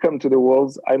 When I come to the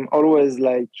worlds, I'm always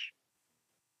like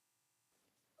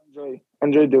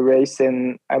enjoy the race,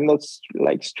 and I'm not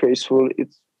like stressful.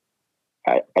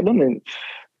 I don't know.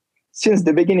 Since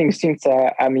the beginning, since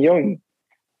I'm young,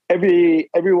 every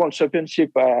world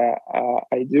championship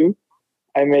I do,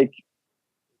 I make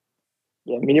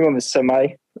minimum a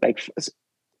semi, like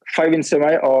 5 in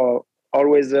semi, or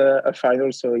always a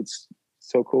final. So it's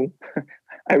so cool.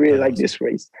 I really like this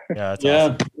race. Yeah,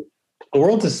 awesome. The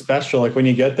world is special. Like when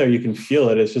you get there, you can feel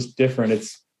it. It's just different.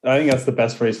 I think that's the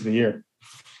best race of the year.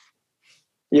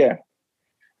 Yeah.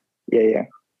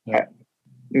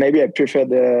 Maybe I prefer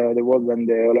the world than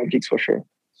the Olympics for sure.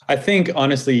 I think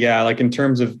honestly, yeah, like in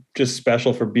terms of just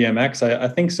special for BMX, I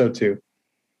think so too.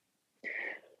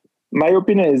 My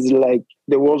opinion is like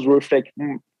the worlds reflect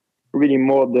really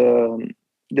more the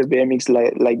BMX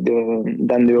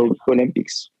than the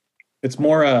Olympics. It's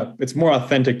more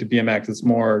authentic to BMX. It's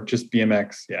more just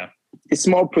BMX. Yeah. It's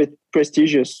more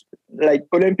prestigious. Like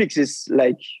Olympics is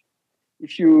like,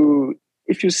 if you're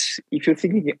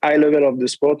thinking high level of the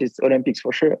sport, it's Olympics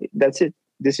for sure. That's it.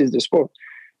 This is the sport.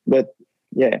 But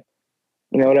yeah,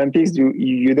 in Olympics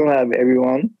you don't have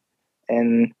everyone,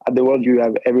 and at the world you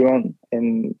have everyone,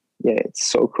 and yeah, it's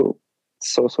so cool.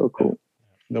 So cool.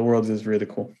 The world is really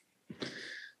cool.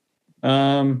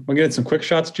 We'll get some quick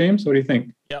shots, James. What do you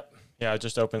think? Yep. Yeah, I'll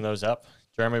just open those up.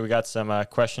 Jeremy, we got some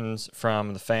questions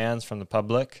from the fans, from the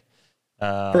public.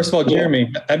 First of all,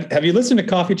 Jeremy, have you listened to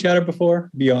Coffee Chatter before?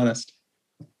 Be honest.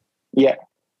 Yeah.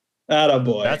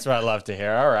 Attaboy. That's what I love to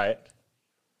hear. All right.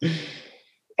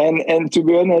 And to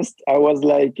be honest, I was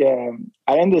like,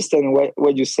 I understand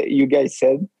what you guys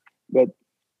said, but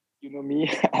you know me,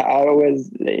 I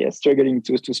always struggling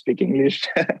to speak English.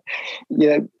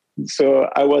 Yeah. So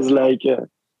I was like,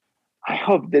 I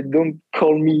hope they don't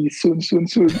call me soon.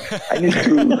 I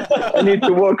need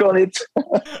to work on it.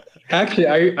 Actually,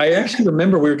 I actually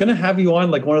remember we were going to have you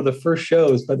on like one of the first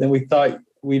shows, but then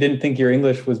we didn't think your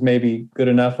English was maybe good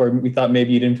enough, or we thought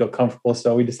maybe you didn't feel comfortable,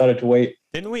 so we decided to wait.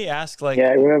 Didn't we ask like? Yeah,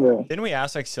 I remember. Didn't we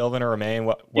ask like Sylvain or Romain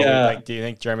what do you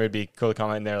think Jeremy would be cool to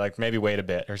comment in there? Like maybe wait a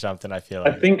bit or something. I feel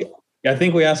like. I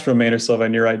think we asked Romain or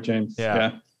Sylvain. You're right, James.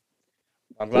 Yeah.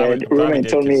 I'm glad Romain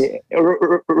told me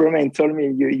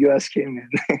you asked him.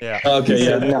 Yeah. Okay.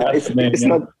 Yeah. No, it's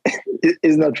not.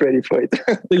 It's not ready for it.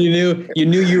 So you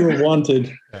knew you were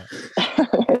wanted.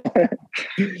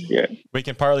 Yeah. We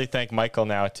can partly thank Michael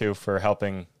now too for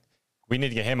helping. We need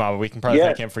to get him on. We can probably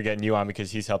thank him for getting you on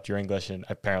because he's helped your English, and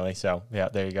apparently. So yeah,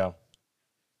 there you go.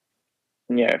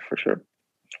 Yeah, for sure.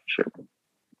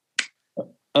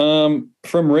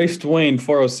 From Race Dwayne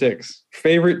 406,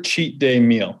 favorite cheat day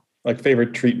meal, like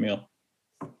favorite treat meal.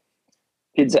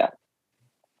 Pizza.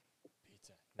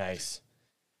 Nice.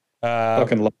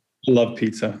 Fucking love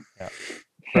pizza.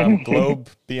 From Globe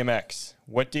BMX,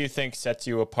 what do you think sets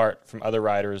you apart from other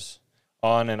riders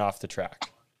on and off the track?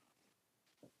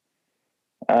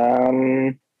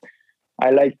 I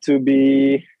like to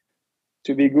be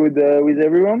good with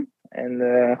everyone, and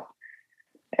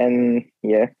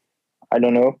yeah, I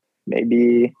don't know,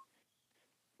 maybe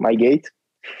my gait.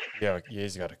 Yeah,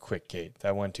 he's got a quick gait.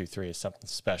 That 1, 2, 3 is something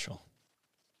special.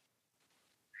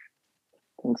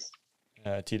 Thanks.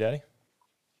 T Daddy?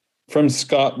 From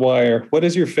Scott Wire, what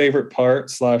is your favorite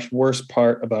part / worst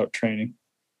part about training?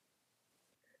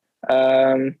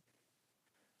 I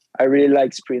really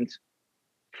like sprint.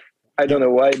 I don't know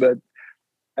why, but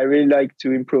I really like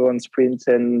to improve on sprints,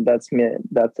 and that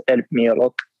helped me a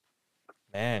lot.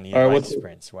 Man, you like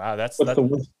sprints. Wow, what's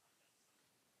the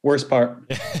worst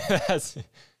part?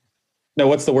 No,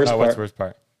 what's the worst part? What's the worst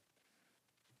part?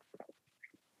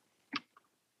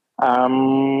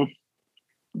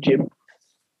 Gym.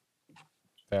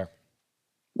 Fair.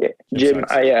 Yeah, gym.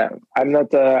 I'm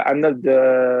not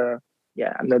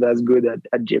as good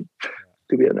at gym,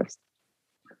 to be honest.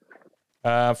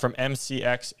 From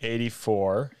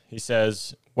MCX84, he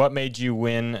says, "What made you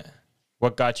win?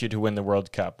 What got you to win the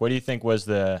World Cup? What do you think was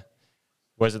it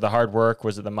the hard work?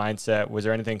 Was it the mindset? Was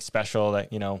there anything special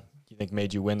that you think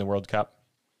made you win the World Cup?"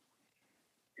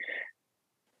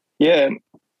 Yeah,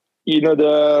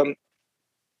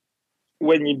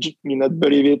 when you not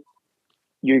believe it,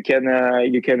 you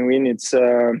can win. It's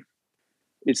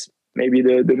maybe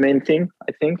the main thing,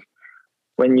 I think.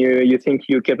 When you think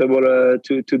you're capable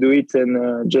to do it,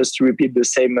 and just repeat the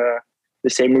same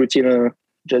routine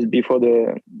just before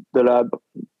the lab,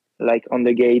 like on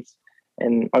the gate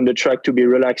and on the track, to be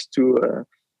relaxed too,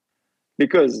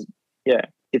 because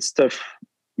it's tough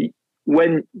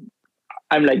when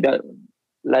I'm like that.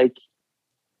 Like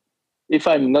if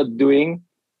I'm not doing,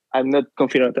 I'm not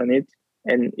confident on it,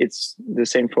 and it's the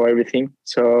same for everything.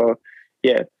 So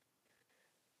yeah,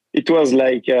 it was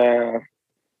like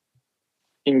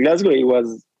in Glasgow, it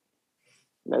was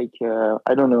like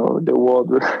I don't know the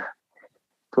word.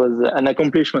 It was an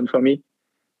accomplishment for me,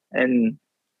 and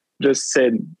just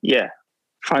said, yeah,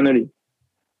 finally,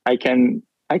 I can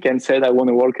say that I won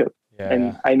a World Cup,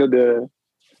 and I know the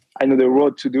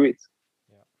road to do it.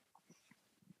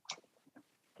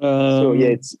 So yeah,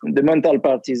 it's the mental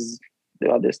part is the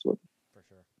hardest one. For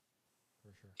sure.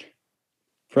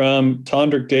 From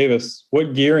Tondrick Davis,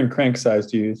 what gear and crank size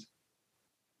do you use?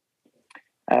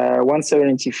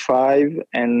 175,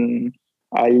 and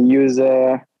I use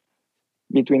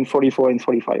between 44 and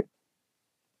 45.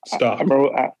 Stop.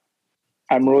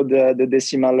 I'm rode the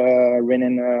decimal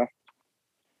Renan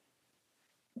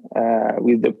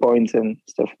with the points and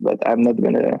stuff, but I'm not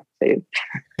gonna say it.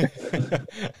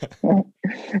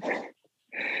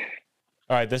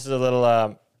 All right, this is a little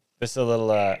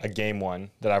a game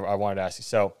one that I wanted to ask you.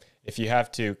 So if you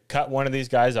have to cut one of these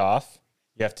guys off,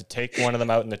 you have to take one of them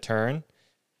out in the turn,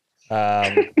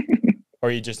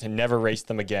 or you just never race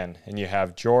them again, and you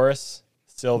have Joris,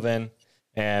 Sylvain,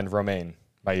 and Romain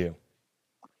by you.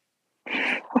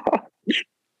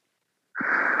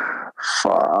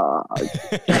 Fuck.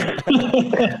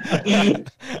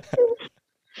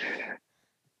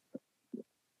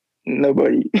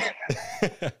 Nobody.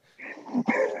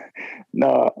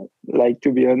 No, like,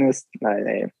 to be honest,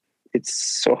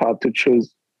 it's so hard to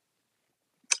choose.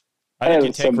 I think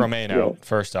you take Romain out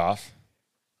first off.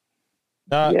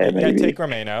 Take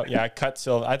Romain out. Yeah, cut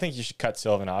Sylvain. I think you should cut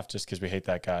Sylvain off just because we hate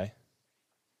that guy.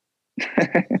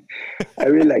 I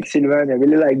really like Sylvain. I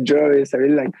really like Joris. I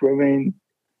really like Romain.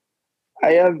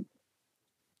 I have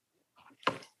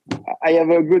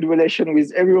a good relation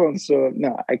with everyone, so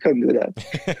no, I can't do that.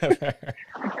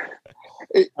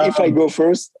 If I go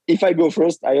first,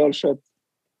 I all shot.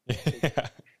 Yeah.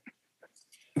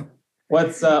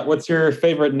 What's your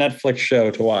favorite Netflix show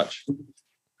to watch?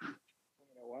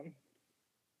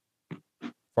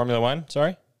 Formula One.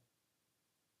 Sorry, is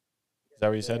that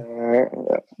what you said?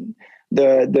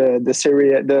 The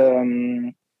series,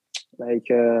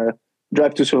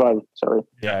 Drive to Survive. Sorry.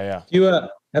 Yeah.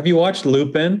 Have you watched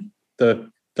Lupin, the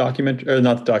document, or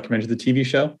not the documentary, the TV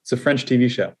show? It's a French TV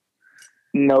show.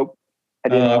 Nope. I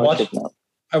didn't watch it now.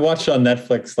 I watched it on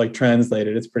Netflix, like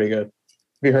translated. It's pretty good.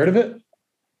 Have you heard of it?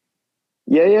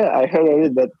 Yeah, I heard of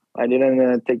it, but I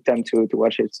didn't take time to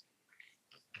watch it.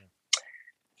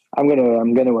 I'm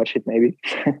gonna watch it maybe.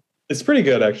 It's pretty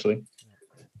good, actually.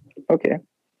 Okay.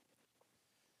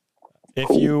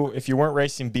 If you weren't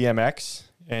racing BMX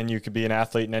and you could be an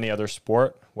athlete in any other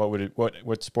sport,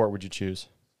 what sport would you choose?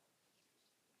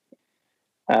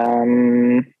 I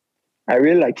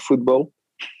really like football.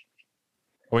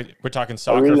 We're talking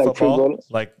soccer, really like football, football.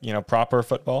 like, you know, proper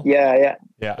football. Yeah,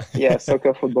 Yeah.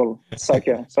 soccer, football,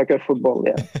 soccer, football.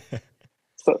 Yeah.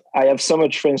 So I have so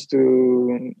much friends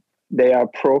they are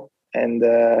pro, and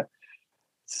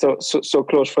so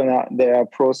close friends they are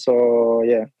pro. So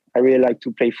yeah, I really like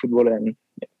to play football, and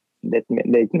that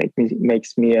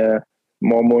makes me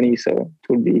more money. So it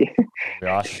will be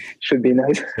Gosh. should be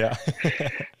nice. Yeah.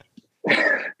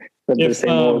 Not the same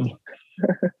word.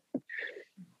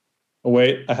 Oh,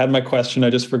 wait, I had my question. I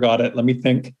just forgot it. Let me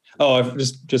think. Oh, I've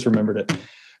just remembered it.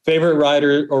 Favorite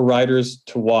rider or riders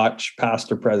to watch,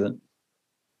 past or present?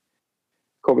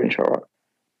 Corbin Shara.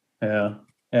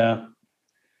 Yeah.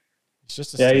 It's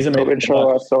just he's amazing. Corbin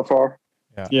Shara so far.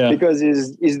 Yeah. Because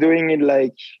he's doing it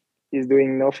like he's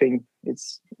doing nothing.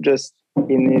 It's just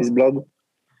in his blood.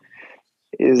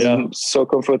 He's so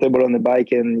comfortable on the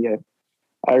bike, and yeah,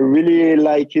 I really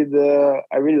like it.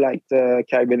 I really liked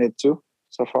Kai Bennett too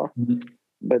so far,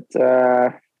 but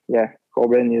yeah,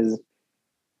 Corbin is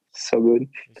so good.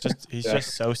 He's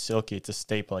just so silky. It's a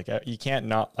staple. Like, you can't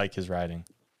not like his riding.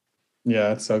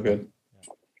 Yeah, it's so good.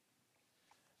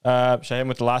 Should I hit him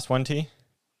with the last one, T?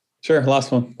 Sure,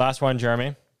 last one. Last one,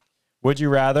 Jeremy. Would you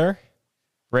rather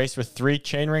race with 3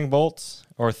 chainring bolts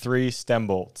or 3 stem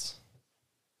bolts?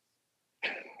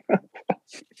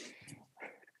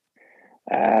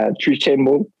 3 chain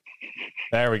bolt.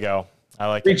 There we go. I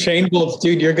like 3 it. chain bolts,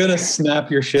 dude. You're gonna snap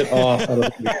your shit off.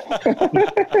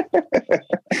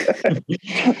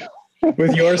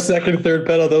 With your second, third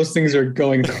pedal, those things are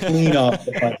going clean off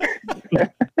the bike.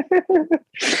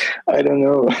 I don't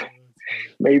know.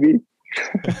 Maybe.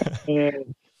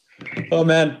 Oh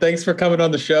man, thanks for coming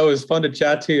on the show. It was fun to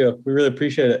chat to you. We really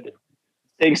appreciate it.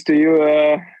 Thanks to you,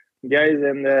 guys,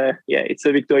 and yeah, it's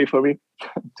a victory for me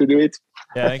to do it.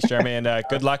 Yeah, thanks, Jeremy, and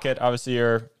good luck at obviously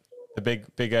the big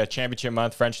championship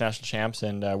month, French national champs,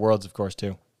 and Worlds, of course,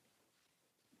 too.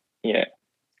 Yeah,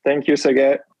 thank you,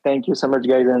 Saga. Thank you so much,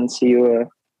 guys, and see you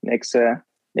next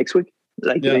week.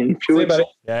 Like in a few weeks. Buddy.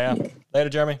 Yeah. Later,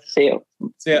 Jeremy. See you.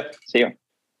 See ya. See you.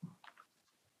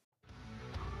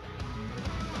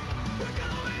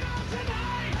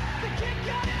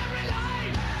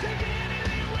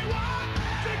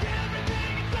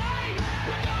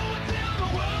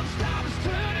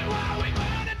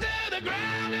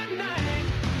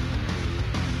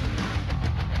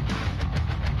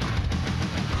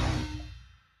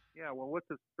 Yeah, well, what's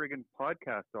this friggin'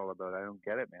 podcast all about? I don't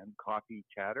get it, man. Coffee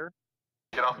chatter?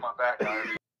 Get off my back, guys.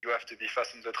 You have to be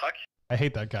fast on the track. I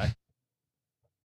hate that guy.